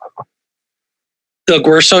 Look,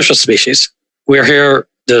 we're a social species. We're here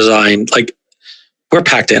designed like. We're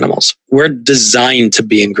packed animals. We're designed to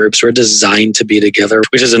be in groups. We're designed to be together,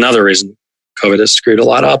 which is another reason COVID has screwed a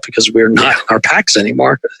lot up because we're not in our packs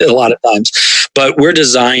anymore a lot of times. But we're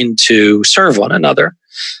designed to serve one another.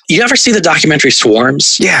 You ever see the documentary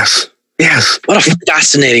Swarms? Yes. What a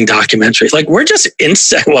fascinating documentary. Like we're just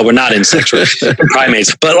we're not insects, we're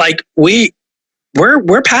primates, but like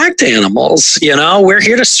we're packed animals, you know, we're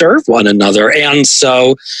here to serve one another. And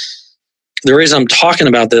so the reason I'm talking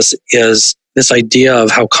about this is this idea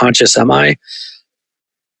of how conscious am I?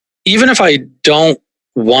 Even if I don't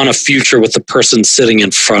want a future with the person sitting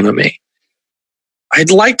in front of me,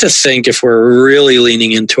 I'd like to think if we're really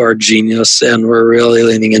leaning into our genius and we're really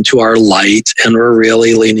leaning into our light and we're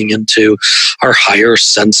really leaning into our higher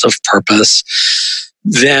sense of purpose,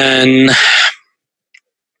 then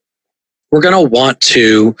we're going to want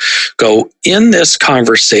to go in this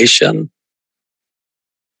conversation.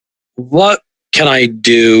 What can I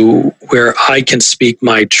do where I can speak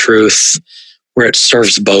my truth, where it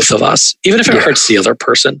serves both of us, even if it hurts the other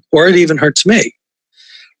person or it even hurts me?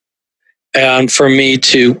 And for me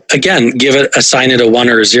to, again, assign it a 1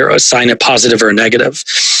 or a 0, assign it positive or negative.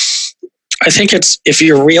 I think it's, if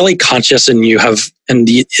you're really conscious and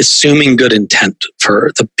assuming good intent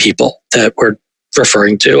for the people that we're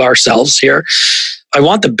referring to ourselves here, I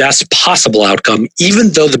want the best possible outcome,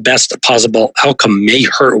 even though the best possible outcome may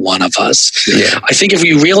hurt one of us. Yeah. I think if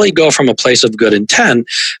we really go from a place of good intent,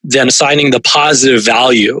 then assigning the positive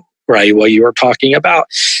value, right, what you were talking about,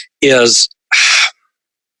 is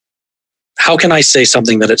how can I say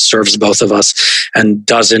something that it serves both of us and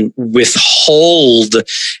doesn't withhold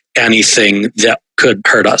anything that could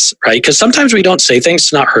hurt us, right? Because sometimes we don't say things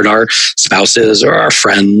to not hurt our spouses or our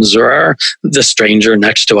friends or the stranger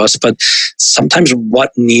next to us, but sometimes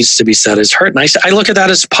what needs to be said is hurt. And I look at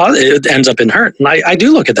that as positive. It ends up in hurt. And I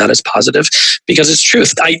do look at that as positive because it's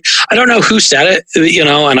truth. I don't know who said it, you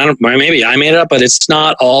know, and maybe I made it up, but it's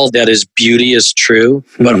not all that is beauty is true,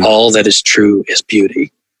 but all that is true is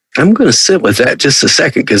beauty. I'm going to sit with that just a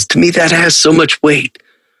second because to me that has so much weight.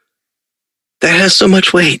 That has so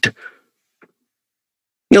much weight.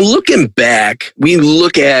 Now, looking back, we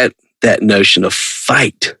look at that notion of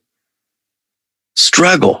fight,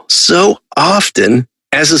 struggle. So often,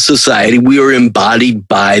 as a society, we are embodied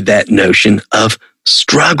by that notion of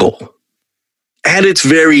struggle. At its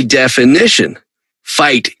very definition,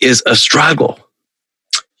 fight is a struggle.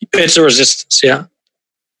 It's a resistance, yeah.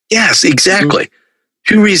 Yes, exactly.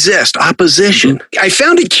 to resist, opposition. I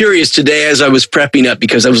found it curious today as I was prepping up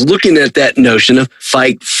because I was looking at that notion of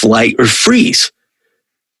fight, flight, or freeze.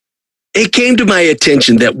 It came to my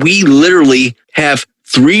attention that we literally have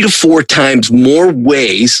 3 to 4 times more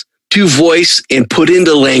ways to voice and put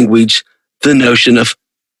into language the notion of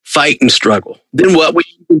fight and struggle than what we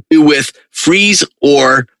can do with freeze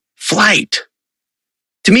or flight.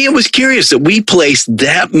 To me, it was curious that we place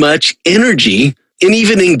that much energy in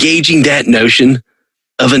even engaging that notion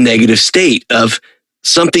of a negative state, of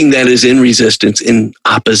something that is in resistance, in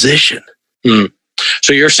opposition.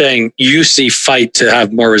 So you're saying you see fight to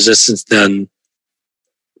have more resistance than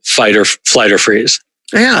fight or flight or freeze?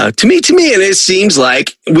 Yeah, to me, and it seems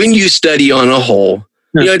like when you study on a whole,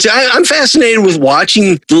 I'm fascinated with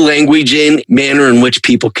watching the language and manner in which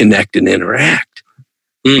people connect and interact.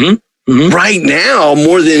 Right now,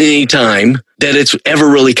 more than any time that it's ever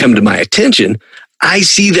really come to my attention, I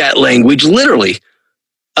see that language literally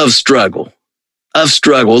of struggle,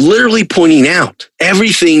 literally pointing out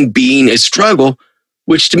everything being a struggle,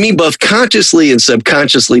 which to me, both consciously and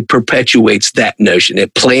subconsciously perpetuates that notion.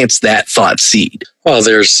 It plants that thought seed. Well,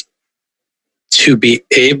 there's to be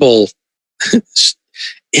able,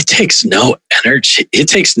 it takes no energy. It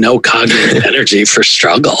takes no cognitive energy for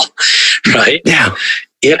struggle, right? Yeah.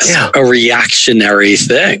 It's a reactionary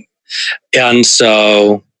thing. And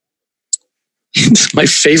so it's my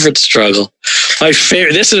favorite struggle.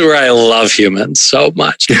 This is where I love humans so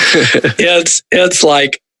much. It's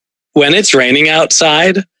like when it's raining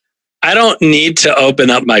outside, I don't need to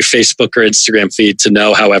open up my Facebook or Instagram feed to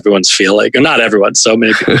know how everyone's feeling. Or not everyone, so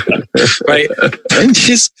many people, right?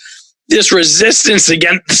 This resistance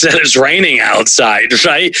against that it's raining outside,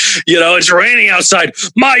 right? It's raining outside.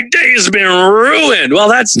 My day has been ruined. Well,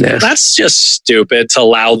 that's just stupid to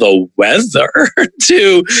allow the weather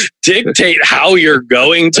to dictate how you're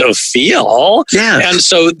going to feel. Yeah. And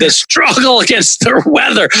so the struggle against the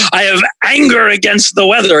weather, I have anger against the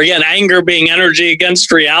weather. Again, anger being energy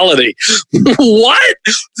against reality. What?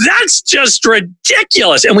 That's just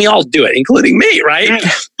ridiculous. And we all do it, including me, right?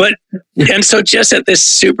 And so just at this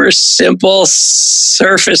super simple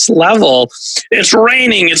surface level, it's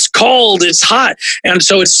raining, it's cold, it's hot. And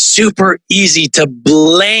so it's super easy to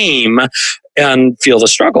blame and feel the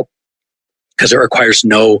struggle because it requires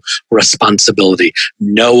no responsibility,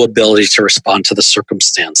 no ability to respond to the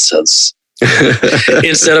circumstances.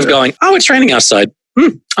 Instead of going, oh, it's raining outside.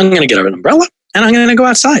 I'm going to get an umbrella and I'm going to go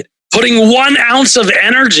outside. Putting 1 ounce of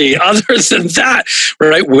energy other than that,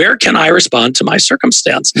 right? Where can I respond to my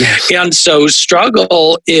circumstance? Yes. And so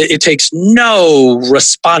struggle, it takes no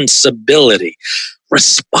responsibility.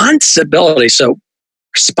 So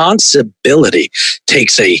responsibility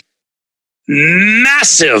takes a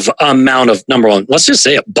massive amount of, number one, let's just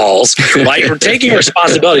say it, balls, right? Taking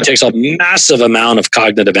responsibility takes a massive amount of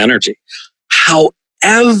cognitive energy.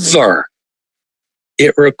 However,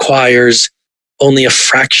 it requires only a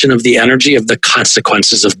fraction of the energy of the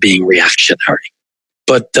consequences of being reactionary.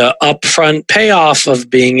 But the upfront payoff of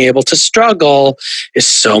being able to struggle is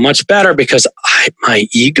so much better because my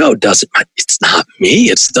ego doesn't, it's not me,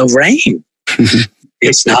 it's the rain.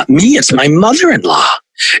 It's not me, it's my mother-in-law.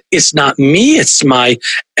 It's not me, it's my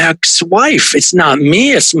ex-wife. It's not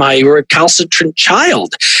me, it's my recalcitrant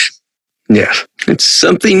child. Yeah, it's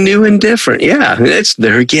something new and different. Yeah, it's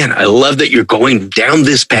there again. I love that you're going down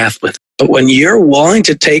this path with. But when you're willing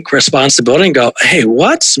to take responsibility and go, hey,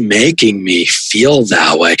 what's making me feel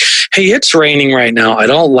that way? Hey, it's raining right now. I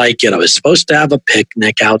don't like it. I was supposed to have a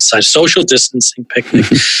picnic outside, social distancing picnic.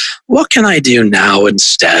 What can I do now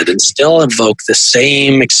instead and still evoke the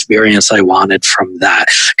same experience I wanted from that?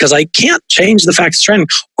 Because I can't change the fact it's raining.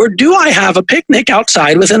 Or do I have a picnic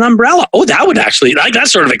outside with an umbrella? Oh, that would actually, that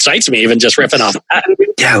sort of excites me, even just riffing off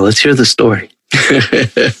that. Yeah, let's hear the story.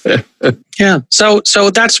 Yeah. So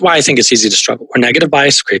that's why I think it's easy to struggle. We're negative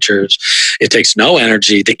bias creatures. It takes no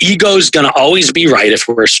energy. The ego is going to always be right if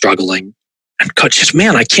we're struggling. And coaches,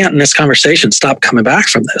 man, I can't in this conversation stop coming back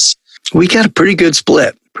from this. We got a pretty good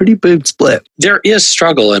split. Pretty big split. There is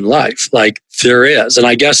struggle in life. Like there is. And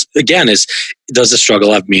I guess, again, does the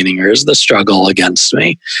struggle have meaning or is the struggle against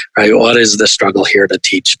me? Right? What is the struggle here to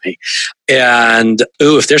teach me? And,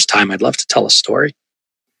 if there's time, I'd love to tell a story.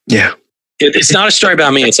 Yeah. It's not a story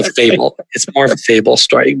about me. It's a fable. It's more of a fable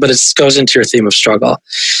story, but it goes into your theme of struggle.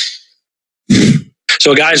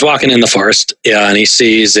 So a guy's walking in the forest and he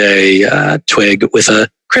sees a twig with a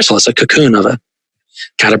chrysalis, a cocoon of a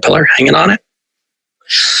caterpillar hanging on it.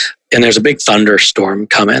 And there's a big thunderstorm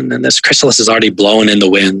coming and this chrysalis is already blowing in the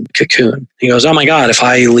wind, cocoon. He goes, oh my God, if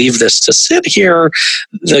I leave this to sit here,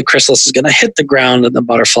 the chrysalis is going to hit the ground and the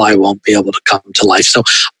butterfly won't be able to come to life. So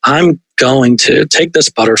I'm going to take this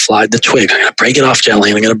butterfly, the twig, I'm going to break it off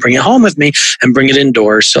gently, and I'm going to bring it home with me and bring it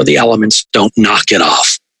indoors so the elements don't knock it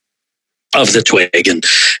off of the twig and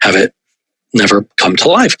have it never come to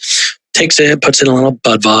life. Takes it, puts it in a little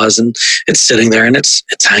bud vase, and it's sitting there, and it's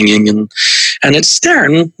hanging, and it's there.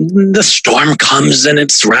 And the storm comes, and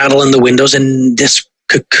it's rattling the windows, and this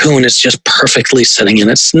cocoon is just perfectly sitting on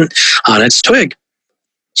its twig.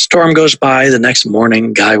 Storm goes by. The next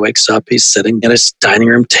morning, guy wakes up. He's sitting at his dining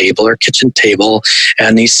room table or kitchen table,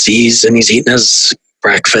 and he's eating his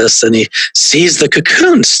breakfast, and he sees the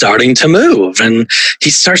cocoon starting to move, and he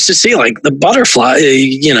starts to see like the butterfly,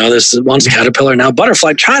 this once caterpillar, now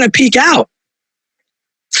butterfly, trying to peek out.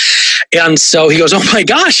 And so he goes, oh my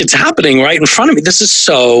gosh, it's happening right in front of me. This is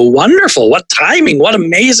so wonderful. What timing, what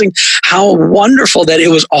amazing, how wonderful that it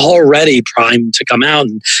was already primed to come out,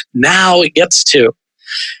 and now it gets to.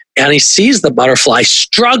 And he sees the butterfly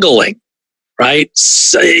struggling. Right?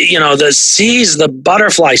 So, sees the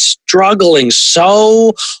butterfly struggling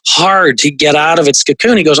so hard to get out of its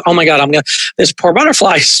cocoon. He goes, oh my God, this poor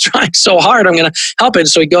butterfly is trying so hard. I'm going to help it.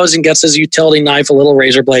 So he goes and gets his utility knife, a little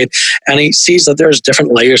razor blade, and he sees that there's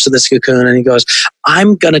different layers to this cocoon. And he goes,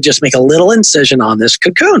 I'm going to just make a little incision on this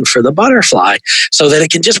cocoon for the butterfly so that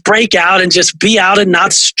it can just break out and just be out and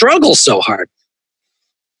not struggle so hard.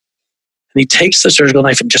 And he takes the surgical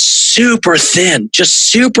knife and just super thin,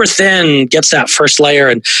 gets that first layer.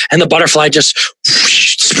 And the butterfly just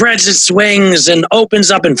spreads its wings and opens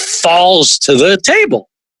up and falls to the table.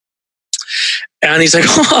 And he's like,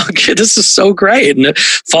 oh, this is so great. And it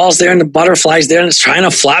falls there, and the butterfly's there, and it's trying to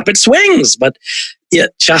flap its wings. But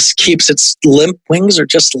it just keeps its limp wings are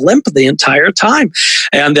just limp the entire time.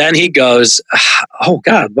 And then he goes, oh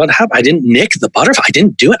God, what happened? I didn't nick the butterfly. I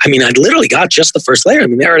didn't do it. I mean, I literally got just the first layer. I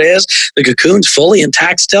mean, there it is. The cocoon's fully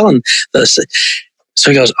intact still. And so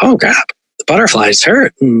he goes, oh God, the butterfly's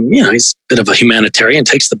hurt. And, he's a bit of a humanitarian,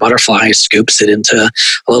 takes the butterfly, scoops it into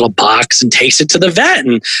a little box and takes it to the vet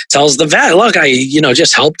and tells the vet, look, I,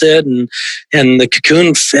 just helped it. And the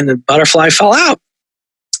cocoon and the butterfly fell out.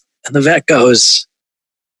 And the vet goes,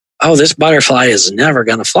 oh, this butterfly is never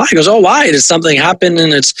going to fly. He goes, oh, why? Did something happen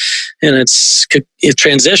in its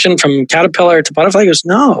transition from caterpillar to butterfly? He goes,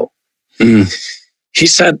 no. He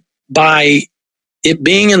said, by it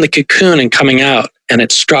being in the cocoon and coming out, and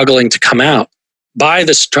it's struggling to come out, by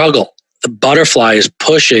the struggle, the butterfly is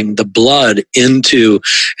pushing the blood into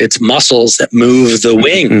its muscles that move the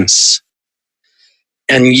wings.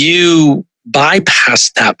 And you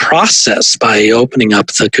bypass that process by opening up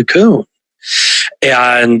the cocoon.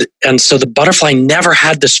 And so the butterfly never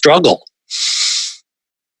had the struggle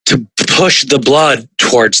to push the blood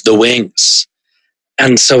towards the wings.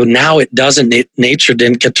 And so now it doesn't, nature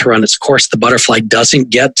didn't get to run its course. The butterfly doesn't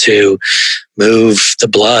get to move the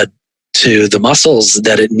blood to the muscles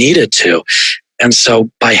that it needed to. And so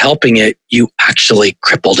by helping it, you actually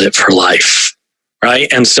crippled it for life.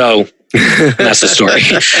 Right? And so that's the story.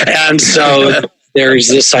 And so there's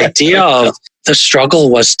this idea of the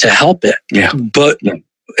struggle was to help it. Yeah. But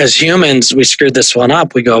as humans, we screwed this one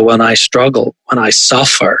up. We go, when I struggle, when I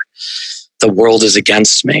suffer, the world is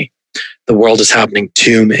against me. The world is happening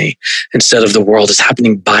to me instead of the world is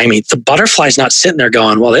happening by me. The butterfly's not sitting there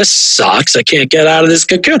going, well, this sucks. I can't get out of this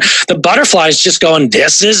cocoon. The butterfly's just going,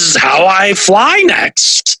 this is how I fly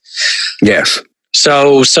next. Yes.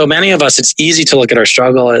 So many of us, it's easy to look at our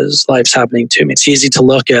struggle as life's happening to me. It's easy to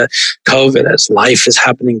look at COVID as life is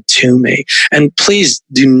happening to me. And please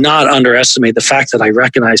do not underestimate the fact that I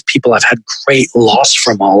recognize people have had great loss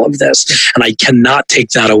from all of this. And I cannot take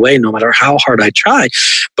that away no matter how hard I try.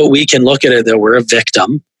 But we can look at it that we're a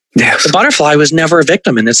victim. Yes. The butterfly was never a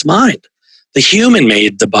victim in its mind. The human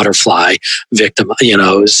made the butterfly victim,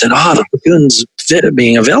 said, the cocoon's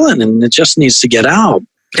being a villain and it just needs to get out.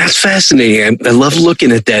 That's fascinating. I love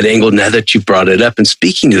looking at that angle now that you brought it up and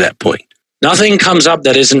speaking to that point. Nothing comes up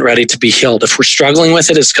that isn't ready to be healed. If we're struggling with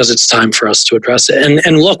it, it's because it's time for us to address it.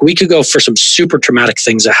 And look, we could go for some super traumatic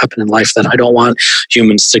things that happen in life that I don't want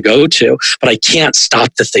humans to go to, but I can't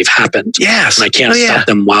stop that they've happened. Yes. And I can't stop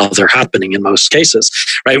them while they're happening in most cases.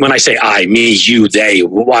 Right? When I say I, me, you, they,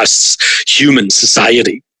 us, human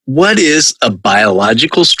society. What is a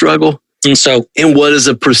biological struggle? And what is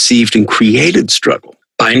a perceived and created struggle?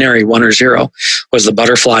 Binary 1 or 0. Was the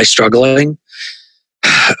butterfly struggling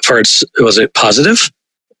was it positive?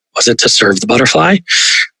 Was it to serve the butterfly?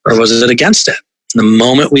 Or was it against it? The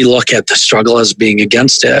moment we look at the struggle as being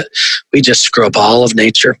against it, we just screw up all of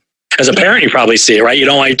nature. As a parent, you probably see it, right? You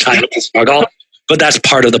don't want your child to struggle, but that's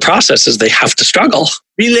part of the process is they have to struggle.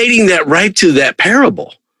 Relating that right to that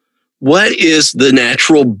parable, what is the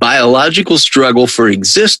natural biological struggle for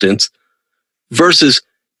existence versus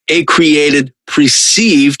a created,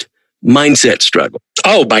 perceived mindset struggle.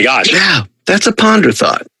 Oh my gosh. Yeah, that's a ponder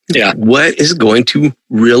thought. Yeah. What is going to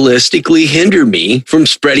realistically hinder me from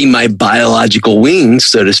spreading my biological wings,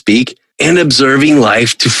 so to speak, and observing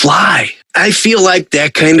life to fly? I feel like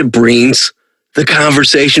that kind of brings the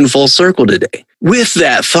conversation full circle today. With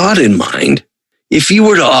that thought in mind, if you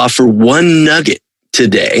were to offer one nugget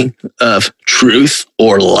today of truth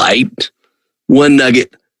or light, one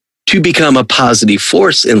nugget to become a positive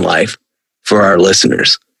force in life for our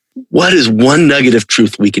listeners, what is one nugget of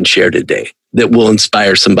truth we can share today that will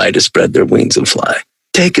inspire somebody to spread their wings and fly?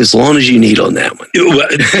 Take as long as you need on that one.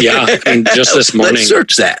 Yeah. And just this morning, let's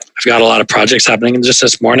search that. I've got a lot of projects happening. And just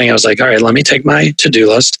this morning, I was like, all right, let me take my to-do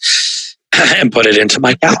list and put it into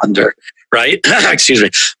my calendar, right? Excuse me.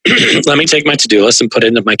 Let me take my to-do list and put it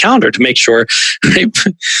into my calendar to make sure.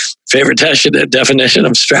 Favorite definition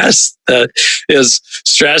of stress is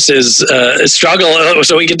stress is struggle.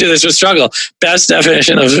 So we can do this with struggle. Best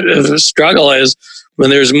definition of struggle is when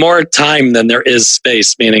there's more time than there is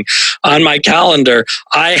space, meaning on my calendar,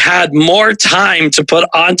 I had more time to put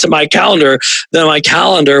onto my calendar than my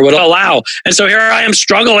calendar would allow. And so here I am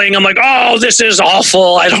struggling. I'm like, oh, this is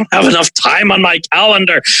awful. I don't have enough time on my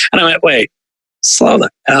calendar. And I went, wait, slow the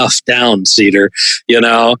F down, Cedar.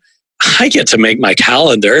 I get to make my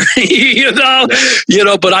calendar,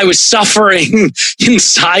 but I was suffering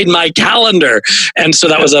inside my calendar. And so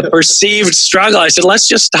that was a perceived struggle. I said, let's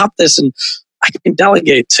just stop this and I can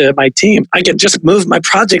delegate to my team. I can just move my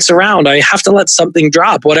projects around. I have to let something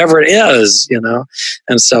drop, whatever it is,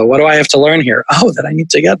 And so what do I have to learn here? Oh, that I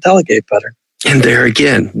need to delegate better. And there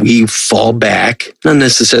again, we fall back, not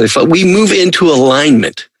necessarily fall, we move into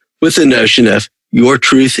alignment with the notion of your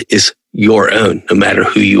truth is your own, no matter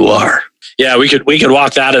who you are. Yeah, we could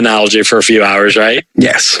walk that analogy for a few hours, right?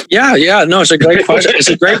 Yes. Yeah. No, it's a great question. It's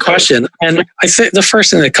a great question. And I think the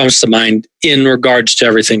first thing that comes to mind in regards to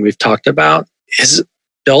everything we've talked about is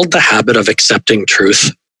build the habit of accepting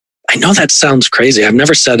truth. I know that sounds crazy. I've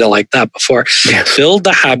never said it like that before. Yes. Build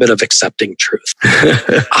the habit of accepting truth.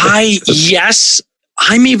 I'm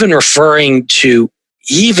even referring to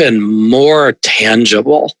even more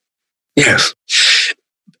tangible. Yes.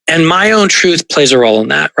 And my own truth plays a role in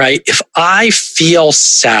that, right? If I feel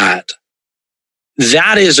sad,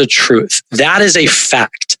 that is a truth. That is a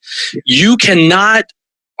fact. You cannot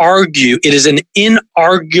argue. It is an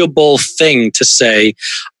inarguable thing to say,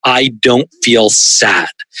 I don't feel sad,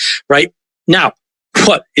 right? Now,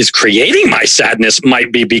 what is creating my sadness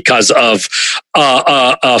might be because of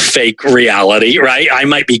a fake reality, right?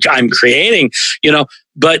 I'm creating,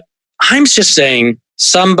 but I'm just saying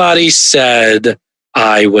somebody said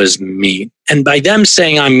I was mean. And by them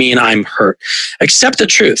saying I'm mean, I'm hurt. Accept the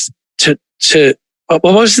truth.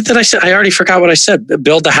 What was it that I said? I already forgot what I said.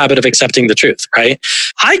 Build the habit of accepting the truth, right?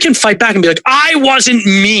 I can fight back and be like, I wasn't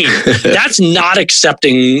mean. That's not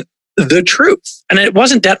accepting the truth. And it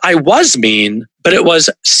wasn't that I was mean, but it was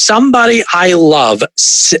somebody I love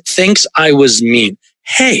thinks I was mean.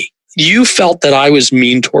 Hey, you felt that I was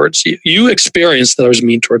mean towards you. You experienced that I was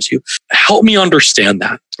mean towards you. Help me understand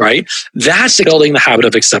that, right? That's building the habit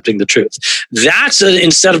of accepting the truth. That's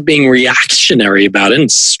instead of being reactionary about it and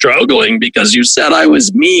struggling because you said I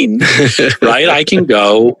was mean, right? I can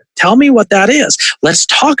go, tell me what that is. Let's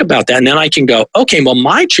talk about that. And then I can go, okay, well,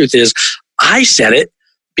 my truth is I said it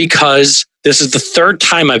because this is the third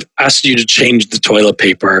time I've asked you to change the toilet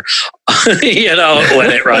paper, when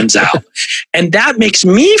it runs out. And that makes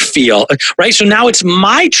me feel, right? So now it's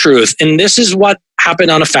my truth. And this is what happened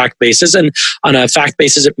on a fact basis. And on a fact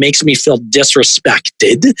basis, it makes me feel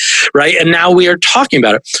disrespected, right? And now we are talking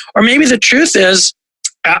about it. Or maybe the truth is,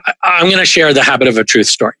 I'm going to share the habit of a truth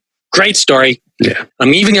story. Great story. Yeah.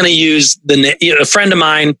 I'm even going to use a friend of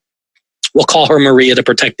mine. We'll call her Maria to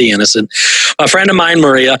protect the innocent. A friend of mine,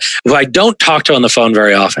 Maria, who I don't talk to on the phone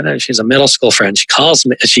very often, and she's a middle school friend. She calls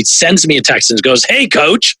me, she sends me a text and goes, "Hey,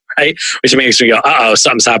 coach," right? Which makes me go, "Uh-oh,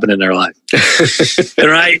 something's happened in their life."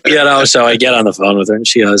 Right? So I get on the phone with her and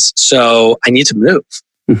she goes, "So I need to move.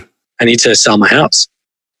 I need to sell my house."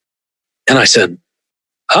 And I said,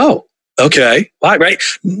 "Oh, okay. Why?" Right?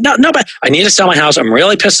 No, but I need to sell my house. I'm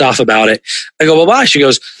really pissed off about it. I go, "Well, why?" She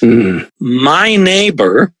goes, "My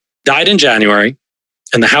neighbor died in January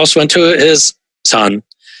and the house went to his son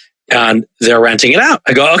and they're renting it out."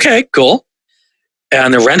 I go, "Okay, cool."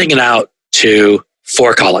 And they're renting it out to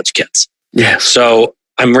 4 college kids. Yeah. So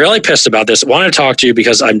I'm really pissed about this. I want to talk to you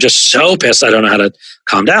because I'm just so pissed. I don't know how to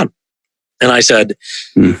calm down. And I said,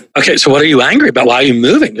 "Okay, so what are you angry about? Why are you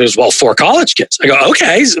moving?" He goes, "Well, 4 college kids." I go,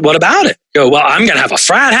 "Okay, what about it?" I go, "Well, I'm going to have a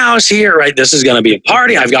frat house here, right? This is going to be a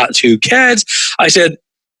party. I've got 2 kids." I said,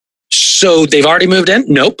 So they've already moved in?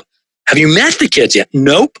 Nope. Have you met the kids yet?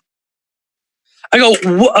 Nope. I go,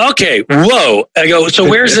 okay, whoa. I go, so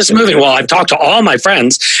where's this moving? Well, I've talked to all my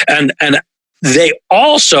friends and they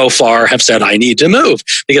all so far have said, I need to move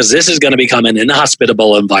because this is going to become an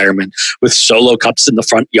inhospitable environment with solo cups in the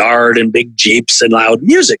front yard and big Jeeps and loud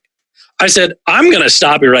music. I said, I'm going to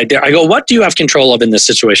stop you right there. I go, what do you have control of in this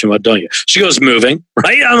situation? What don't you? She goes, moving,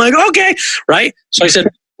 right? I'm like, okay, right? So I said,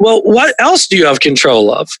 well, what else do you have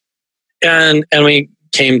control of? And we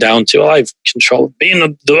came down to, I have control of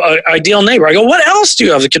being the ideal neighbor. I go, what else do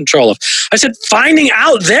you have the control of? I said, finding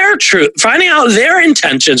out their truth, finding out their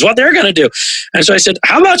intentions, what they're going to do. And so I said,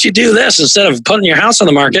 how about you do this? Instead of putting your house on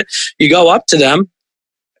the market, you go up to them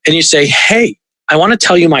and you say, hey, I want to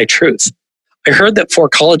tell you my truth. I heard that 4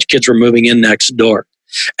 college kids were moving in next door.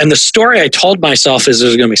 And the story I told myself is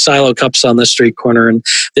there's going to be silo cups on the street corner. And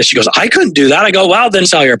this, she goes, I couldn't do that. I go, well, then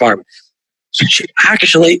sell your apartment. So she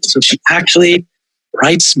actually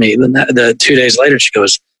writes me the 2 days later. She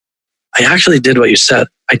goes, I actually did what you said.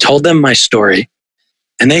 I told them my story.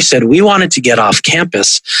 And they said, we wanted to get off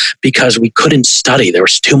campus because we couldn't study. There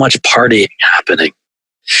was too much partying happening.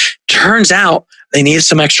 Turns out they needed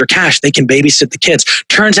some extra cash. They can babysit the kids.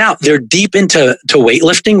 Turns out they're deep into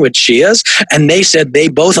weightlifting, which she is. And they said they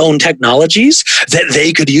both own technologies that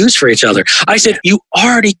they could use for each other. I said, you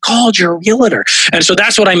already called your realtor. And so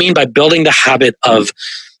that's what I mean by building the habit of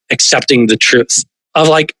accepting the truth. Of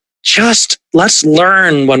like, just let's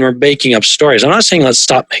learn when we're making up stories. I'm not saying let's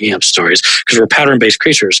stop making up stories because we're pattern-based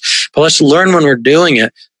creatures, but let's learn when we're doing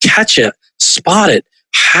it, catch it, spot it,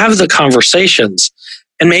 have the conversations.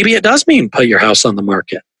 And maybe it does mean put your house on the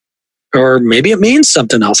market. Or maybe it means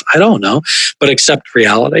something else. I don't know, but accept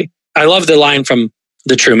reality. I love the line from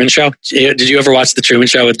The Truman Show. Did you ever watch The Truman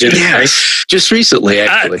Show with Jim Carrey? Just recently,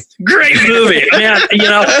 actually. Great movie, man.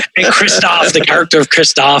 And Christoph, the character of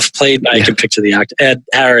Christoph, played by, I can picture the actor, Ed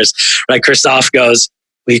Harris. Right, Christoph goes,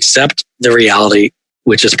 we accept the reality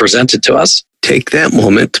which is presented to us. Take that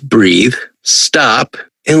moment to breathe, stop,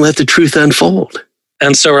 and let the truth unfold.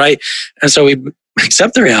 And so we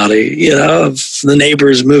accept the reality, of the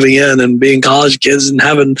neighbors moving in and being college kids and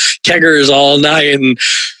having keggers all night. And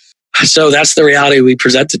so that's the reality we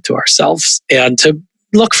presented to ourselves, and to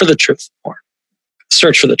look for the truth more.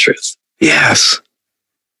 Search for the truth. Yes.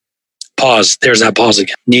 Pause. There's that pause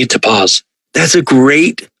again. Need to pause. That's a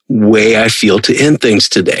great way I feel to end things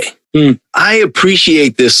today. I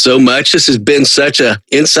appreciate this so much. This has been such a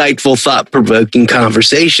insightful, thought-provoking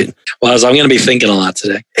conversation. Well, I'm going to be thinking a lot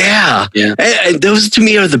today. Yeah. And those to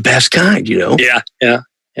me are the best kind, Yeah.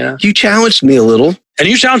 You challenged me a little. And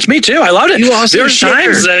you challenged me too. I loved it. You also There's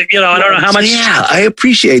times that, I don't know how much. Yeah, I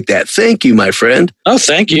appreciate that. Thank you, my friend. Oh,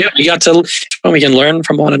 thank you. We got to, we can learn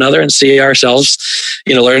from one another and see ourselves,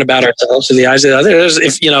 learn about ourselves through the eyes of the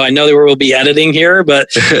others. I know there will be editing here, but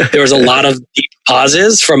there was a lot of deep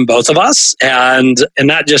pauses from both of us. And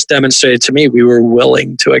that just demonstrated to me we were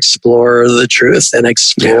willing to explore the truth and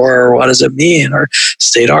explore what does it mean or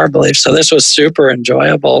state our beliefs. So this was super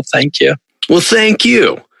enjoyable. Thank you. Well, thank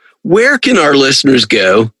you. Where can our listeners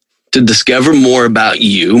go to discover more about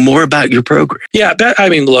you, more about your program? Yeah,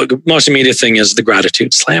 look, most immediate thing is the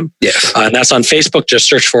Gratitude Slam. Yes. And that's on Facebook. Just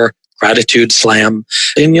search for Gratitude Slam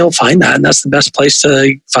and you'll find that. And that's the best place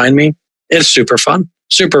to find me. It's super fun,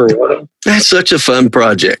 super rewarding. That's such a fun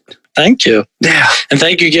project. Thank you. Yeah. And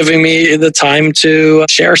thank you for giving me the time to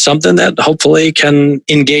share something that hopefully can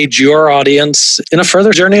engage your audience in a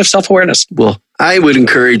further journey of self-awareness. Well, I would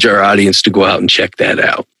encourage our audience to go out and check that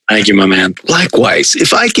out. Thank you, my man. Likewise,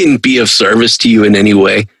 if I can be of service to you in any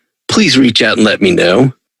way, please reach out and let me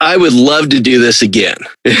know. I would love to do this again.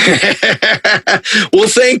 Well,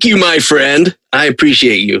 thank you, my friend. I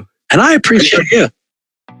appreciate you. And I appreciate you.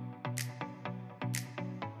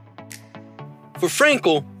 For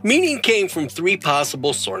Frankel, meaning came from 3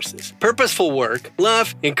 possible sources: purposeful work,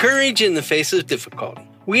 love, and courage in the face of difficulty.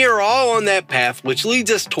 We are all on that path which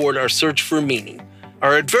leads us toward our search for meaning.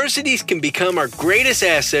 Our adversities can become our greatest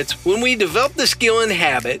assets when we develop the skill and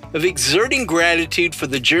habit of exerting gratitude for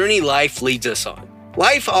the journey life leads us on.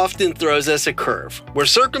 Life often throws us a curve where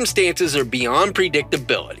circumstances are beyond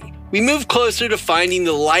predictability. We move closer to finding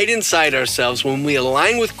the light inside ourselves when we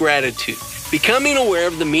align with gratitude, becoming aware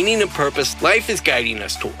of the meaning and purpose life is guiding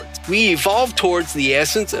us towards. We evolve towards the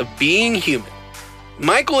essence of being human.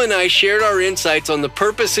 Michael and I shared our insights on the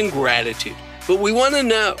purpose and gratitude, but we want to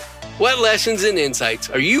know, what lessons and insights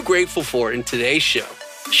are you grateful for in today's show?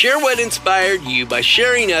 Share what inspired you by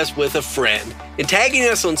sharing us with a friend and tagging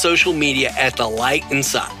us on social media at The Light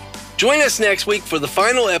Inside. Join us next week for the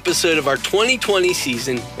final episode of our 2020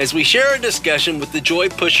 season as we share a discussion with the joy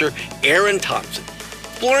pusher, Aaron Thompson.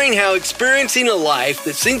 exploring how experiencing a life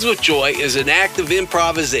that sings with joy is an act of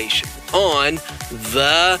improvisation on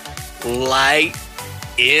The Light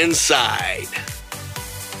Inside.